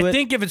would be into it. I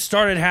think if it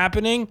started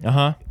happening,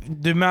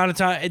 the amount of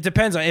time, it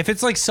depends on if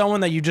it's like someone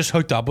that you just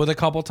hooked up with a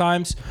couple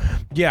times.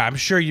 Yeah, I'm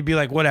sure you'd be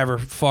like, whatever,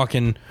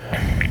 fucking.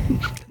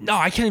 No,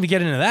 I can't even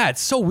get into that.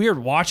 It's so weird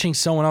watching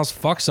someone else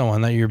fuck someone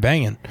that you're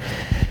banging.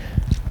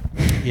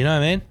 You know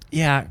what I mean?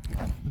 Yeah,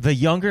 the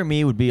younger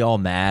me would be all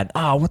mad.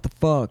 Oh, what the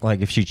fuck?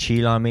 Like if she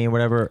cheated on me or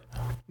whatever,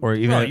 or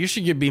even. Bro, you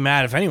should be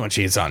mad if anyone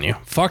cheats on you.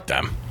 Fuck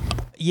them.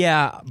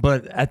 Yeah,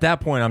 but at that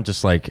point, I'm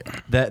just like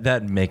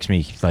that makes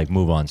me like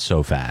move on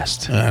so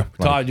fast.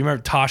 Todd, you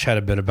remember Tosh had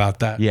a bit about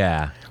that?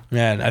 Yeah,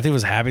 man. I think it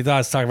was Happy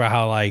Thoughts talking about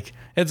how like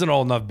it's an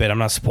old enough bit. I'm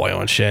not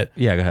spoiling shit.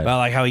 Yeah, go ahead. About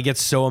like how he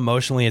gets so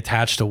emotionally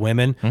attached to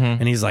women,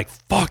 and he's like,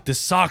 "Fuck, this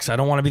sucks. I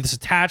don't want to be this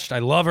attached. I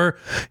love her."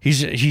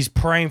 He's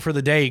praying for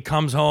the day he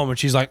comes home, and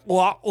she's like,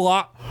 "Wah,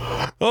 wah.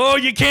 Oh,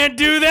 you can't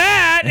do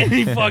that," and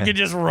he fucking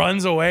just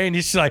runs away, and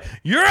he's just like,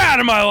 "You're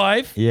out of my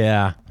life."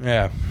 Yeah,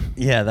 yeah.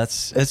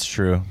 It's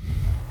true.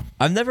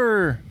 Have you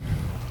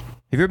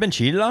ever been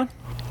cheated on?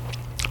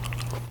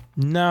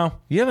 No.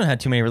 You haven't had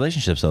too many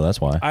relationships though,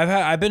 that's why.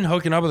 I've been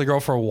hooking up with a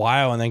girl for a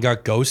while and then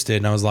got ghosted,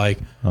 and I was like,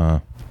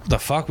 the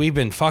fuck? We've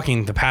been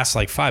fucking the past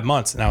like 5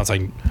 months. And I was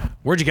like,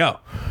 where'd you go?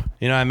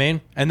 You know what I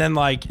mean? And then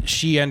like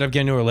she ended up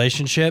getting into a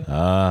relationship,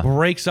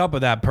 breaks up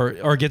with that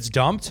or gets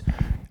dumped,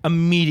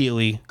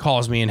 immediately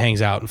calls me and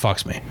hangs out and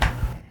fucks me.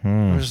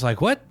 I'm just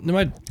like, what?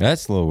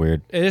 That's a little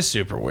weird. It is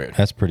super weird.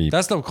 That's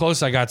the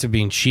closest I got to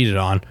being cheated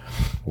on.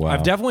 Wow.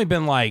 I've definitely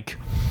been like,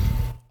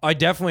 I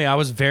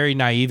was very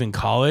naive in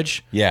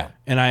college. Yeah.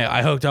 And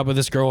I hooked up with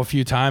this girl a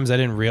few times. I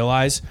didn't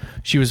realize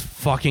she was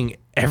fucking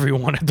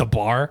everyone at the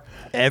bar.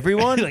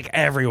 Everyone? Like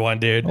everyone,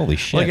 dude. Holy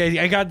shit. Like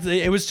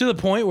it was to the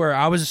point where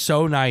I was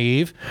so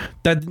naive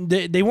that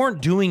they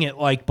weren't doing it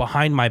like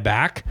behind my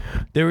back.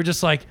 They were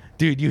just like,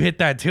 dude, you hit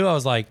that too? I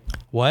was like,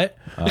 what?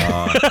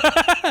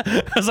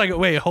 I was like,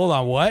 wait, hold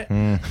on, what?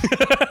 And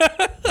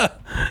I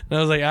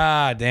was like,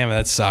 damn it,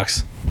 that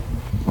sucks.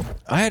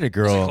 I had a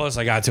girl. That's how close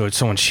I got to it.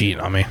 Someone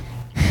cheating on me.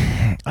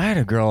 I had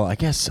a girl, I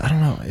guess, I don't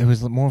know. It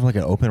was more of like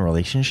an open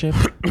relationship.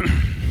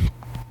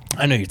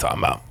 I know you're talking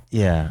about.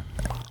 Yeah.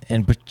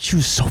 But she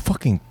was so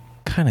fucking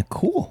kind of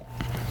cool.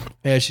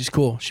 Yeah, she's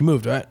cool. She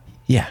moved, right?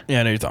 Yeah. Yeah,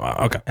 I know you're talking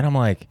about. Okay. And I'm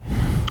like,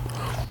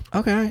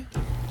 okay.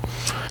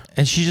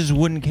 And she just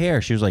wouldn't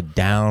care. She was like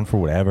down for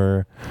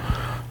whatever.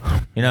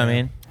 You know what I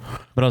mean?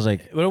 But I was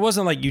like, but it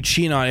wasn't like you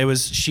cheating on.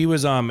 She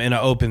was in an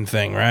open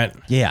thing, right?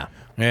 yeah.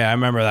 Yeah, I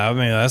remember that. I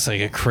mean, that's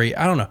like a crazy.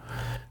 I don't know.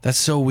 That's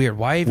so weird.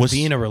 Why even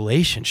be in a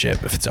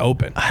relationship if it's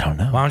open? I don't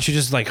know. Why don't you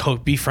just like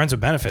be friends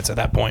with benefits at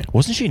that point?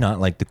 Wasn't she not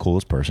like the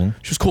coolest person?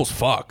 She was cool as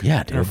fuck. Yeah,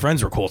 and dude. her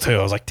friends were cool too.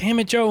 I was like, damn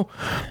it, Joe,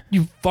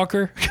 you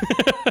fucker.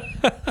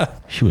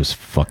 She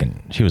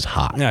was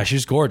hot. Yeah, she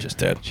was gorgeous,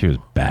 dude. She was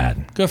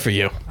bad. Good for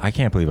you. I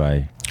can't believe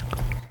I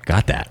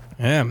got that.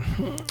 Yeah.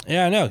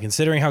 Yeah, I know.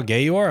 Considering how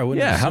gay you are, I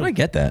wouldn't. Yeah, how did I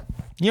get that?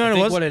 You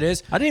know what it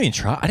is? I didn't even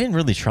try. I didn't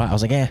really try. I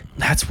was like,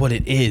 That's what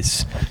it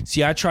is.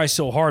 See, I try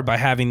so hard by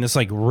having this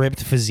like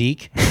ripped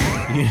physique,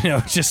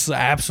 just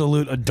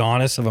absolute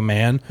Adonis of a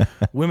man.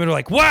 Women are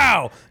like,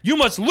 wow, you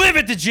must live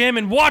at the gym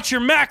and watch your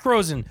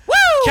macros and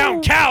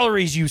count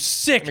calories, you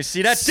sick. Let me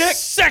see that dick.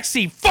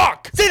 Sexy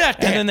fuck. See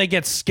that dick. And then they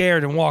get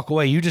scared and walk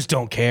away. You just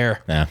don't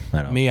care. Yeah,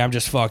 I know. Me, I'm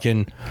just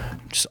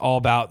all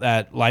about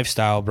that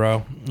lifestyle,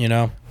 bro.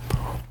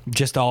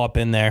 Just all up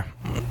in there.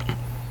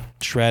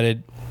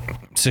 Shredded.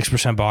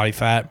 6% body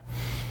fat.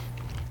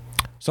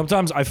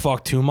 Sometimes I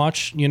fuck too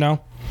much,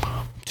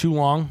 too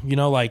long,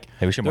 like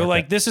hey, we should they're mark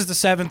like, that. this is the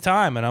 7th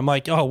time, and I'm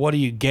like, oh, what are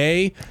you,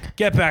 gay?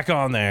 Get back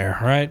on there,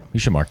 right? You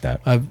should mark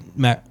that.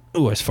 Matt, I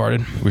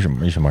farted.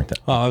 You should mark that.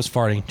 Oh, I was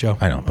farting, Joe.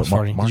 I know, I was but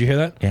farting. Did you hear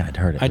that? Yeah, I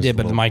heard it. I did,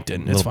 but the mic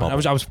didn't. It's fine. I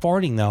was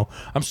farting though.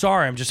 I'm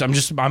sorry.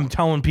 I'm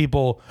telling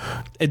people,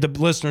 the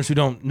listeners who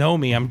don't know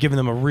me, I'm giving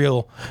them a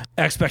real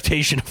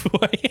expectation of who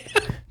I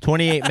am.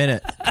 28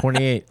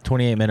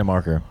 minute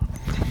marker.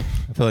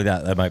 I feel like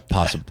that might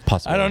possibly.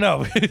 I don't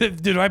know.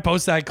 Dude, if I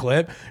post that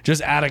clip,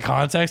 just out of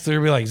context, they're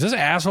going to be like, does this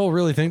asshole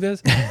really think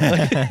this?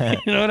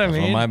 You know what I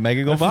mean? Well, might make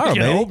it go viral, I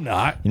baby. hope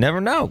not. You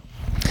never know.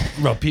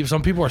 Bro,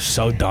 some people are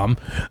so dumb.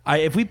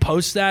 If we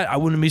post that, I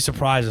wouldn't be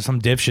surprised if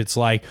some dipshit's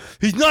like,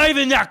 he's not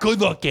even that good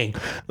looking.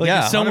 Like,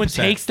 Yeah, if someone 100%.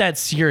 takes that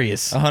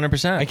serious,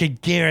 100%. I can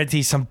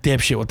guarantee some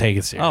dipshit will take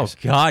it serious.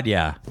 Oh, God,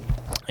 yeah.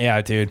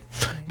 Yeah, dude.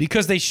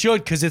 Because they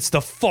should, because it's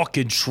the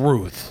fucking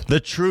truth. The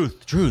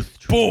truth.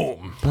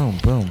 Boom.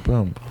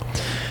 Boom.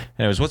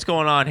 Anyways, what's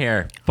going on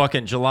here?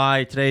 Fucking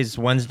July. Today's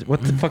Wednesday.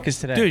 What the fuck is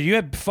today? Dude, you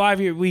had 5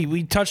 year.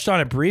 We touched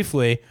on it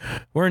briefly.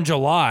 We're in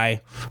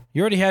July.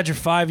 You already had your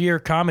 5-year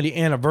comedy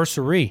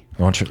anniversary.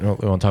 You want to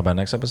talk about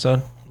next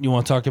episode? You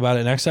want to talk about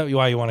it next time?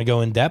 Why you want to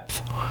go in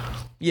depth?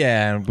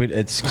 Yeah, and we'd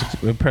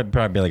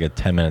probably be like a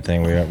 10-minute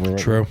thing. We're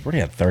True. We're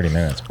already at 30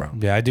 minutes, bro.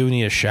 Yeah, I do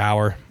need a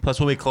shower. Plus,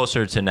 we'll be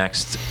closer to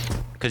next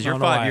because your Oh,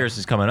 no, 5 years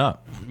is coming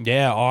up.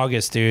 Yeah,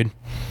 August, dude.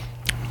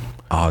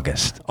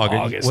 August.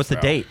 August, What's the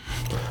bro. date?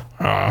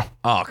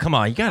 Oh, come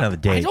on. You got another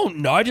date. I don't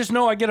know. I just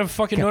know I get a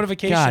fucking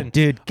notification. God,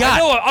 dude. I God.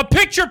 know a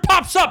picture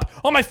pops up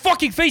on my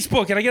fucking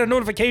Facebook and I get a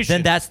notification.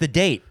 Then that's the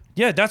date.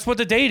 Yeah, that's what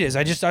the date is.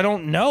 I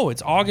don't know.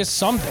 It's August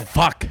something.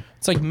 Fuck.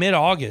 It's like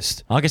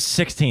mid-August. August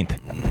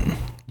 16th.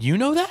 You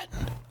know that?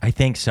 I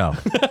think so.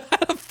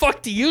 How the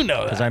fuck do you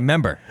know Because that? I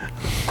remember.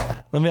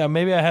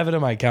 Maybe I have it in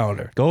my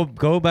calendar. Go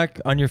back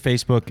on your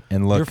Facebook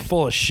and look. You're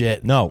full of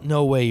shit. No.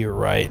 No way you're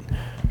right.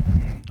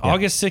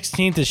 August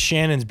 16th is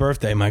Shannon's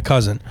birthday, my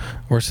cousin.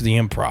 Works at the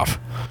Improv.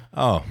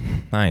 Oh,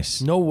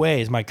 nice. No way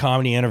is my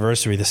comedy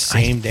anniversary the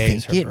same day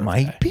as her it birthday.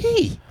 might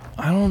be.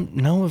 I don't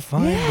know if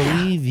I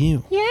believe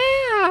you.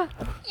 Yeah,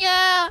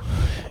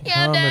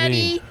 Comedy.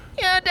 Daddy.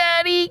 Yeah,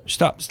 Daddy.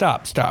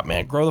 Stop,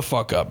 man. Grow the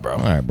fuck up, bro. All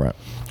right, bro.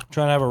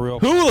 Trying to have a real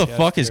Who the podcast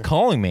fuck is here.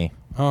 calling me?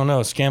 I don't know.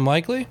 Scam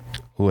likely?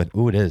 Who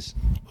it is?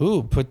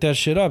 Ooh, put that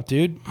shit up,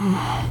 dude.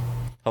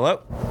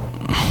 Hello?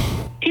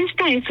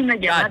 Esta es una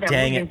llamada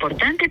dang muy it.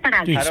 importante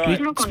para Dude,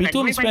 asistirlo con la speak to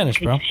him in nueva Spanish,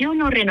 bro.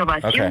 inscripción o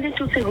renovación Okay. de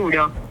su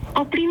seguro.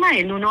 Oprima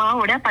el 1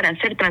 ahora para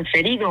ser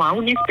transferido a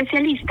un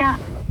especialista.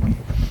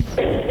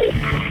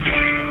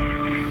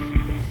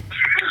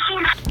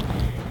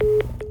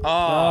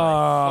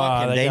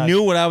 Fucking, they got-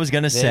 knew what I was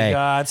gonna They say.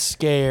 got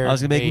scared. I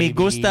was gonna make me baby.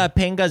 gusta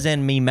pingas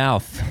in me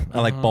mouth.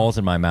 I like balls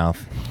in my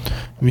mouth.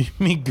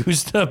 Me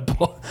gusta.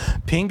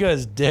 Pinga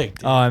is dick.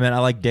 Dude. Oh, I mean I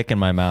like dick in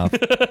my mouth.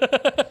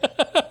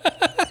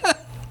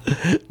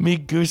 Me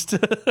gusta.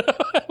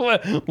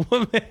 what,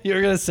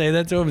 you're gonna say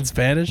that to him in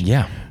Spanish?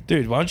 Yeah.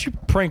 Dude, why don't you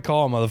prank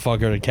call a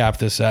motherfucker to cap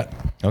this set?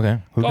 Okay.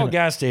 Who Call a can-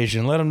 gas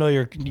station. Let him know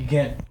you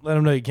can't. Let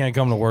him know you can't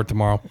come to work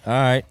tomorrow. All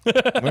right. We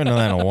haven't done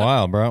that in a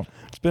while, bro.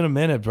 It's been a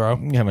minute, bro.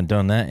 We haven't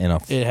done that in a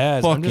It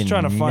has. I'm just fucking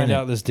trying to find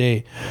minute. out this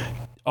date.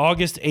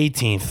 August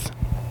 18th.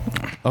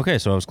 Okay,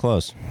 so I was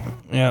close.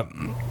 Yep.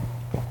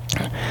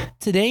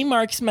 Today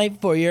marks my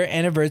 4-year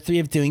anniversary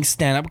of doing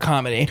stand-up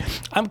comedy.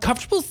 I'm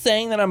comfortable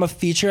saying that I'm a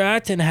feature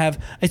act and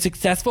have a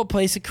successful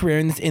place of career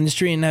in this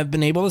industry and have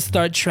been able to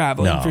start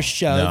traveling No, for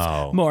shows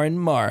no. more and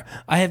more.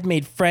 I have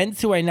made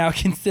friends who I now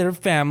consider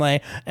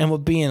family and will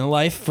be in my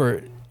life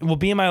for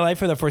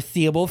the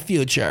foreseeable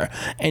future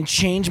and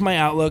change my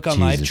outlook on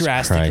life Jesus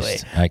drastically.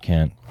 Christ. I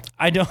can't.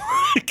 I don't.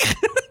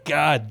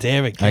 God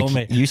damn it, kill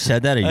me. You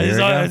said that a year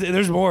ago?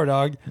 There's more,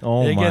 dog.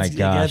 Oh it my gets,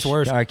 gosh. It gets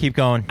worse. All right, keep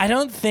going. I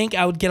don't think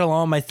I would get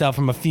along with myself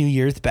from a few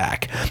years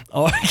back.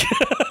 Oh,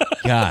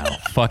 God,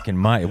 fucking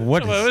my.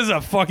 What what is is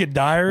a fucking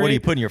diary? What are you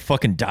putting your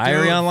fucking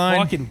diary Dude, online?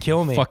 Fucking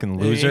kill me. Fucking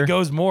loser. It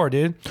goes more,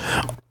 dude.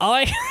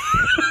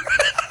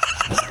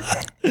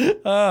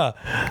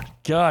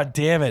 God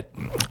damn it.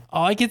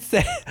 All I could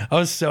say, I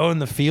was so in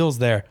the feels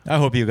there. I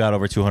hope you got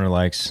over 200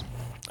 likes.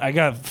 I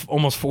got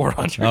almost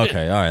 400.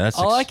 Okay, all right. That's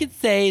All I could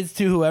say is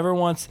to whoever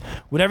wants,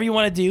 whatever you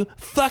want to do,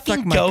 fucking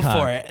Suck my go cock.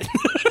 for it.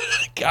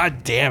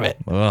 God damn it.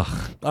 Ugh.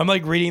 I'm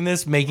like reading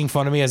this, making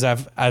fun of me as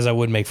I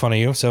would make fun of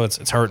you, so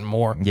it's hurting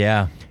more.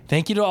 Yeah.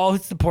 Thank you to all who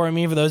support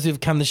me, for those who've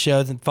come to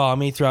shows and follow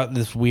me throughout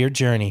this weird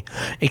journey.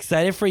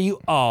 Excited for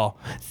you all.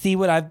 See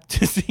what I've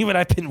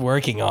been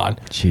working on.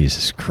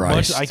 Jesus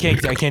Christ. I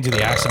can't do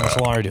the accent much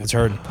longer, dude. It's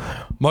hurting.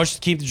 Much to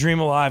keep the dream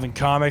alive in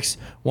comics.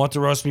 Want to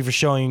roast me for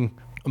showing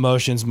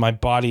emotions. My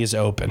body is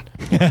open.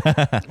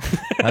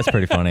 That's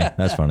pretty funny.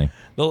 That's funny.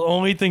 The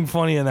only thing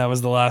funny in that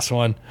was the last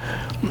one.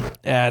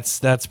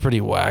 That's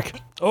pretty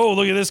whack. Oh,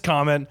 look at this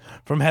comment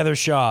from Heather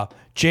Shaw.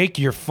 Jake,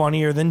 you're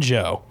funnier than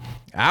Joe.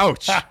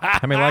 Ouch.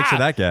 How many likes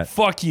did that get?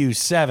 Fuck you,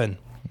 7.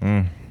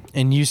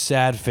 And you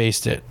sad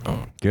faced it.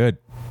 Good.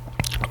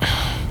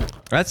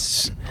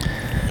 That's.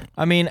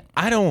 I mean,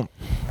 I don't.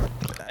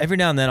 Every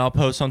now and then I'll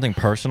post something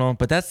personal,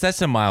 but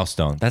that's a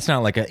milestone. That's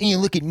not like a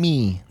look at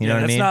me. You know what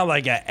I That's mean? not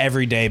like an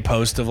everyday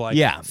post of like,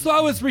 Yeah. So I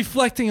was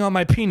reflecting on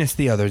my penis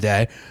the other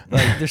day.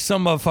 Like, there's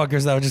some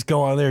motherfuckers that would just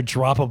go on there and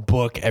drop a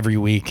book every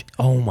week.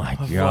 Oh my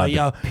god, Well, the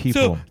yeah.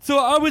 people. So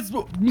I was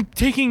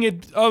taking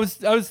it. I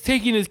was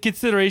taking into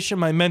consideration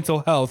my mental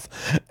health,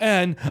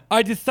 and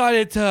I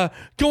decided to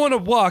go on a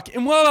walk.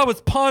 And while I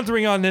was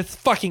pondering on this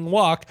fucking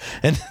walk,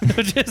 and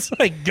they'll just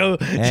like go,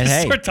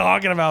 hey. start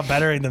talking about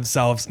bettering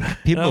themselves.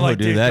 People And I'm who like,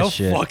 do dude, that go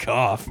shit. fuck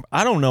off.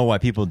 I don't know why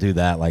people do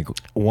that like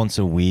once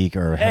a week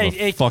or have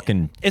a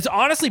fucking. It's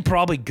honestly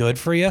probably good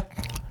for you.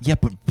 Yeah,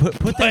 but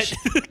put that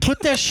put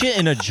that shit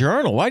in a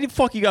journal. Why the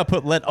fuck you got to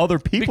let other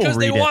people Because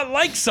read they it? want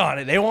likes on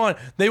it. They want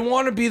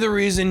to be the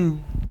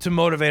reason to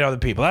motivate other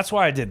people. That's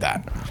why I did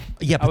that.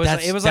 Yeah,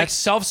 but It was like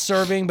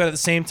self-serving, but at the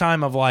same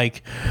time of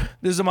like,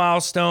 this is a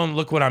milestone.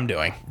 Look what I'm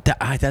doing.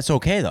 that's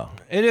okay though.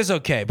 It is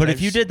okay. But if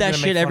I'm you just did that gonna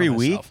make shit fun every of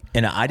week myself.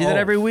 and I did that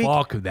every week,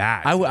 fuck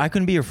that. I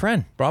couldn't be your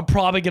friend. Bro, I'm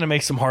probably gonna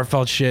make some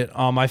heartfelt shit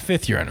on my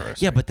 5th year anniversary.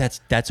 Yeah, but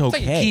that's It's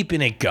okay. like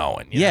keeping it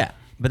going. you know? Yeah,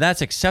 but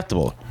that's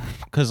acceptable.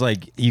 Because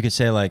like you could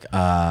say like, cool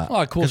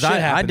 'cause shit I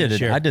happened did this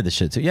it. year. I did the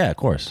shit too. Yeah, of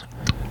course.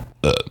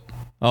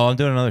 Oh, I'm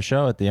doing another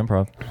show at the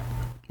Improv.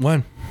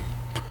 When?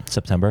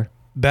 September.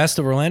 Best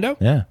of Orlando?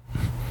 Yeah.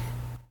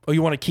 Oh,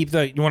 you want to keep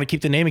the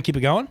name and keep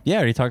it going? Yeah, I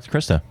already talked to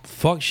Krista.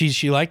 Fuck,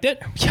 she liked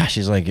it? Yeah,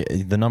 she's like,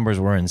 the numbers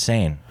were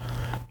insane.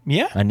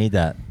 Yeah. I need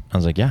that. I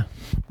was like, yeah.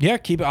 Yeah,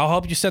 keep it. I'll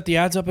help you set the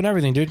ads up and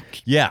everything, dude.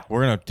 Yeah,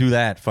 we're going to do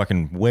that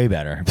fucking way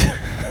better.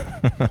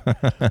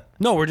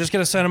 No, we're just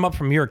going to set them up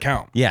from your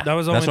account. Yeah. That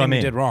was the that's only what thing I we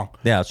mean. did wrong.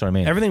 Yeah, that's what I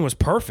mean. Everything was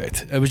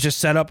perfect. It was just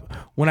set up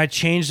when I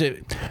changed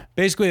it.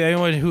 Basically,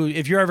 anyone who,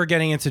 if you're ever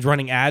getting into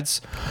running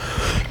ads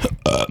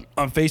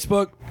on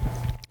Facebook,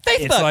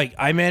 it's like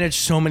I manage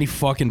so many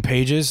fucking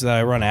pages that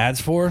I run ads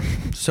for.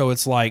 So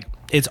it's like,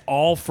 it's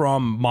all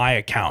from my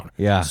account.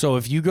 Yeah. So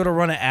if you go to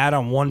run an ad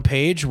on one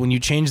page, when you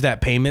change that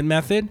payment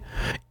method,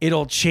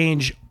 it'll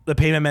change the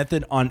payment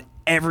method on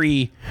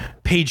every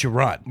page you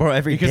run. Bro,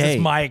 every because day.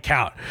 it's my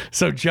account.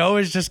 So Joe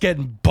is just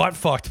getting butt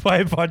fucked by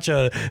a bunch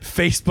of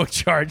Facebook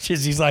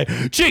charges. He's like,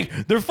 Jake,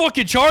 they're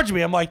fucking charging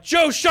me. I'm like,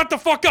 Joe, shut the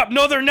fuck up.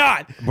 No, they're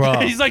not. Bro.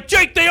 He's like,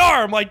 Jake, they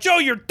are. I'm like, Joe,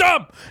 you're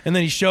dumb. And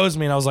then he shows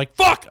me and I was like,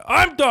 fuck,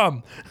 I'm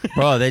dumb.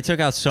 Bro, they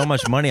took out so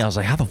much money. I was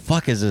like, how the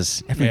fuck is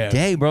this every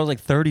day, bro? It was like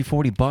 30,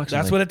 40 bucks.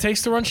 That's like, what it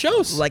takes to run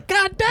shows. like,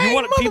 God dang, you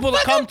want people to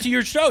motherfucker. come to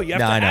your show. You have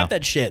No, to I know. have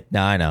that shit.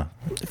 No, I know.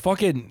 It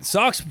fucking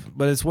sucks,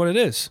 but it's what it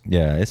is.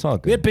 Yeah, it's all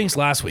We had good. Binks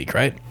last week,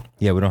 right?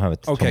 Yeah, we don't have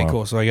it Okay, tomorrow.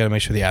 cool. So I got to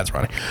make sure the ad's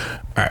running.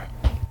 All right.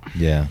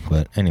 Yeah,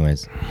 but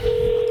anyways.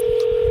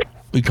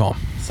 We call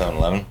him.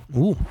 7-Eleven?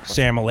 Ooh,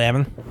 Sam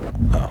 11.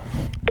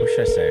 What should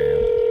I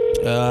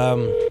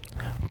say?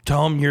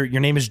 Tell him your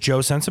name is Joe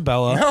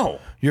Sensabella. No.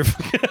 You're. What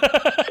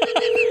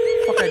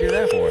the fuck I do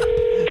that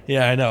for?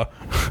 Yeah, I know.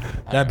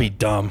 That'd be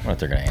dumb. I don't know if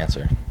they're going to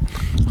answer.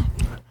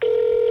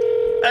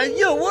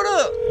 Yo, what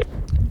up?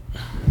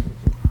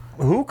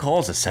 Who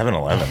calls a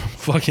 7-Eleven?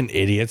 Fucking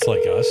idiots like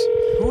us.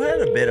 Who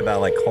had a bit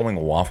about like calling a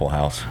Waffle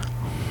House?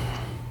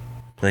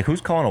 Like,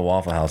 who's calling a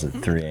Waffle House at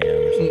 3 a.m.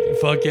 or something?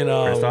 Fucking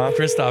Christoph?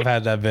 Christoph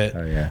had that bit.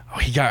 Oh, yeah. Oh,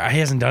 he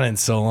hasn't done it in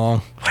so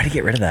long. Why'd he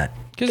get rid of that?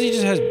 Because he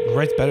just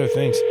writes better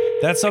things.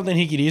 That's something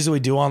he could easily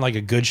do on like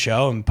a good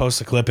show and post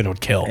a clip and it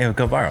would kill. It would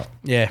go viral.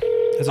 Yeah,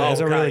 it's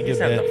a really good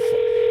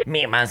bit.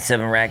 Me and my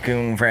 7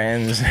 raccoon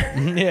friends.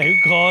 Yeah, who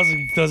calls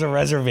and does a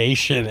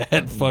reservation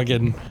at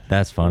fucking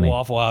That's funny.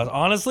 Waffle House?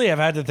 Honestly, I've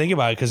had to think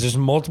about it because there's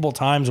multiple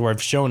times where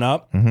I've shown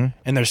up and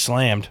they're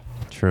slammed.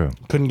 True.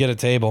 Couldn't get a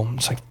table.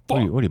 It's like,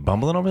 fuck. What are you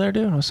bumbling over there,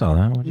 dude? I saw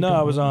that. What'd you No, do?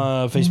 I was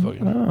on Facebook,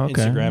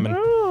 Instagram, and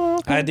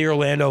I had the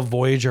Orlando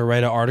Voyager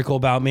write an article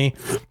about me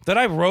that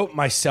I wrote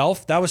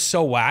myself. That was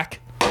so whack.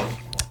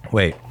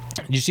 Wait.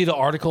 Did you see the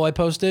article I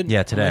posted?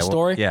 Yeah, today. My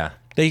story. Yeah.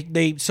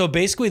 They so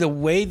basically the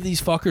way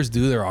these fuckers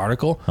do their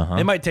article,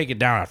 they might take it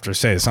down after I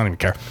say this. I don't even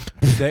care.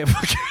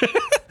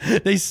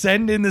 They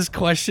send in this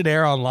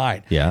questionnaire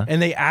online. Yeah.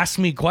 And they ask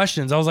me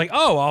questions. I was like,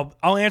 oh,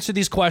 I'll answer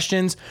these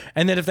questions,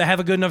 and then if they have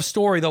a good enough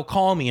story, they'll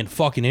call me and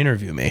fucking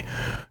interview me.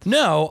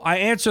 No, I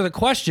answer the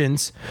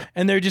questions,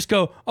 and they just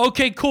go,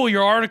 okay, cool,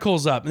 your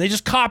article's up, and they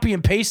just copy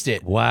and paste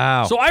it.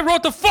 Wow. So I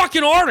wrote the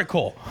fucking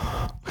article.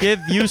 Give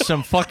you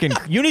some fucking...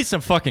 You need some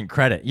fucking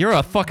credit. You're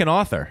a fucking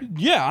author.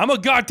 Yeah, I'm a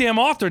goddamn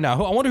author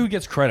now. I wonder who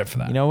gets credit for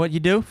that. You know what you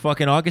do?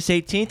 Fucking August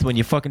 18th, when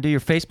you fucking do your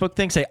Facebook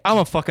thing, say, I'm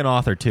a fucking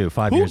author too,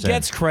 5 Who years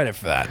gets credit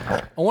for that?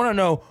 I want to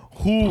know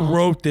who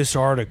wrote this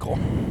article.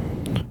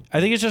 I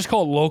think it's just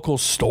called Local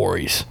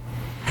Stories.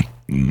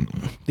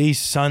 These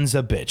sons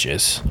of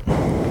bitches.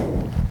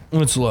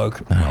 Let's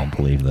look. in. I don't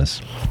believe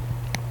this.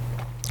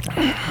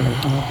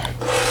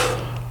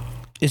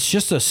 It's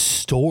just a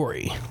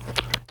story.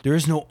 There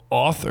is no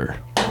author.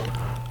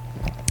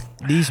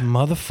 These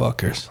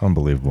motherfuckers.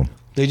 Unbelievable.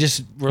 They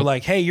just were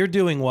like, hey, you're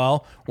doing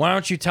well. Why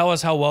don't you tell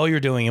us how well you're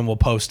doing and we'll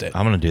post it?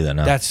 I'm going to do that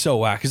now. That's so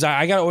whack. Because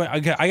I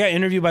got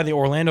interviewed by the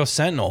Orlando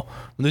Sentinel.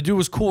 And the dude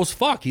was cool as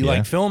fuck. He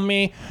like filmed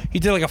me. He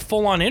did like a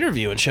full on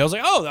interview and shit. I was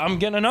like, oh, I'm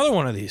getting another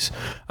one of these.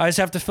 I just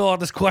have to fill out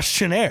this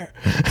questionnaire.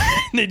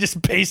 They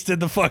just pasted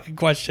the fucking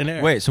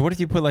questionnaire. Wait, so what if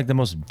you put like the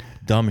most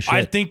dumb shit?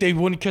 I think they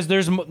wouldn't because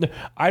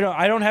I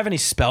don't have any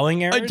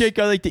spelling errors. I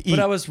like to eat. But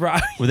I was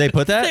right. Would they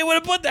put that? They would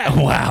have put that.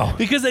 Wow.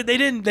 Because they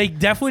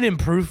definitely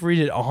didn't proofread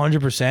it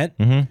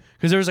 100%.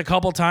 Because there was a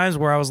couple times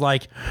where I was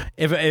like,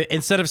 if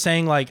instead of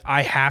saying like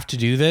I have to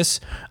do this,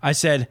 I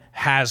said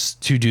has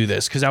to do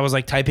this because I was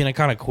like typing it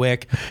kind of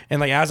quick and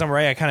like as I'm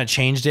writing, I kind of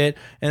changed it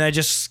and I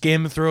just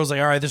skimmed through. I was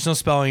like, all right, there's no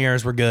spelling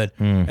errors, we're good.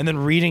 And then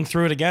reading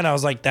through it again, I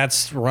was like,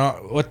 that's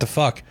wrong. What the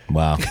fuck?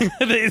 Wow.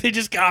 they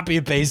just copy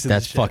and pasted.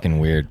 That's this shit. fucking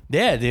weird.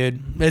 Yeah,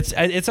 dude. It's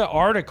an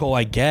article,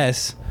 I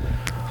guess.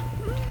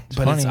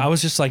 But funny. I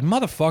was just like,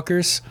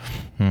 motherfuckers.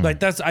 Like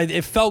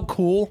it felt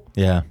cool.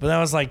 Yeah. But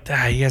I was like, you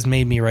guys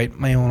made me write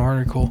my own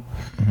article.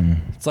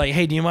 It's like,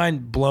 hey, do you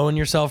mind blowing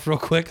yourself real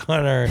quick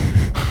on our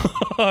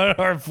on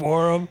our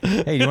forum?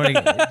 Hey, do you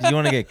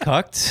want to get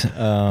cucked?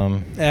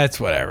 That's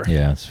whatever.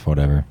 Yeah, it's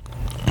whatever.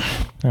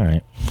 All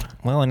right.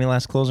 Well, any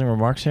last closing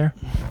remarks here?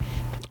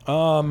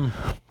 Boom,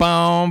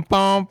 boom,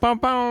 boom,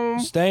 boom.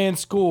 Stay in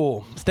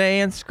school, Stay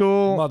in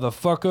school.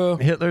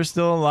 motherfucker. Hitler's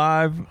still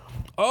alive.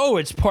 Oh,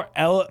 it's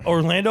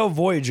Orlando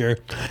Voyager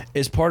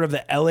is part of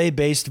the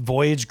LA-based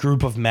Voyage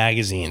group of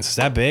magazines. Is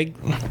that big?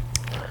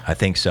 I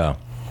think so.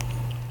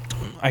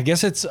 I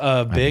guess it's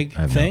a big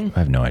thing. I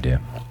have no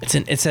idea.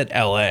 It's at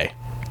L.A.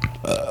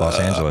 Los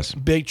Angeles.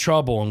 Big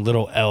Trouble in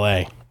Little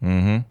L.A.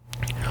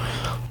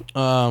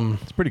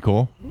 It's pretty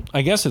cool.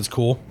 I guess it's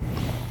cool.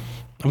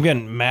 I'm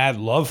getting mad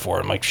love for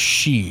it. I'm like,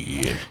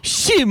 shit.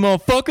 Shit,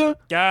 motherfucker.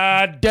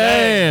 God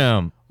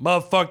Damn.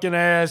 motherfucking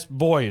ass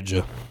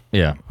Voyager.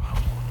 Yeah.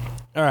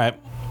 All right.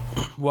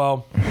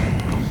 Well,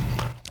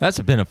 That's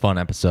been a fun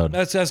episode.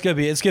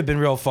 it's been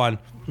real fun.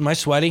 Am I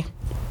sweaty?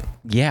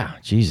 Yeah.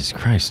 Jesus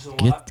Christ.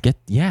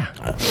 Yeah.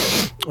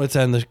 Let's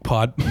end the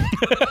pod.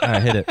 All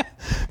right, hit it.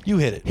 You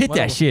hit it. Hit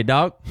that shit,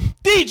 dog.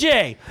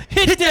 DJ,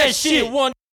 hit that shit one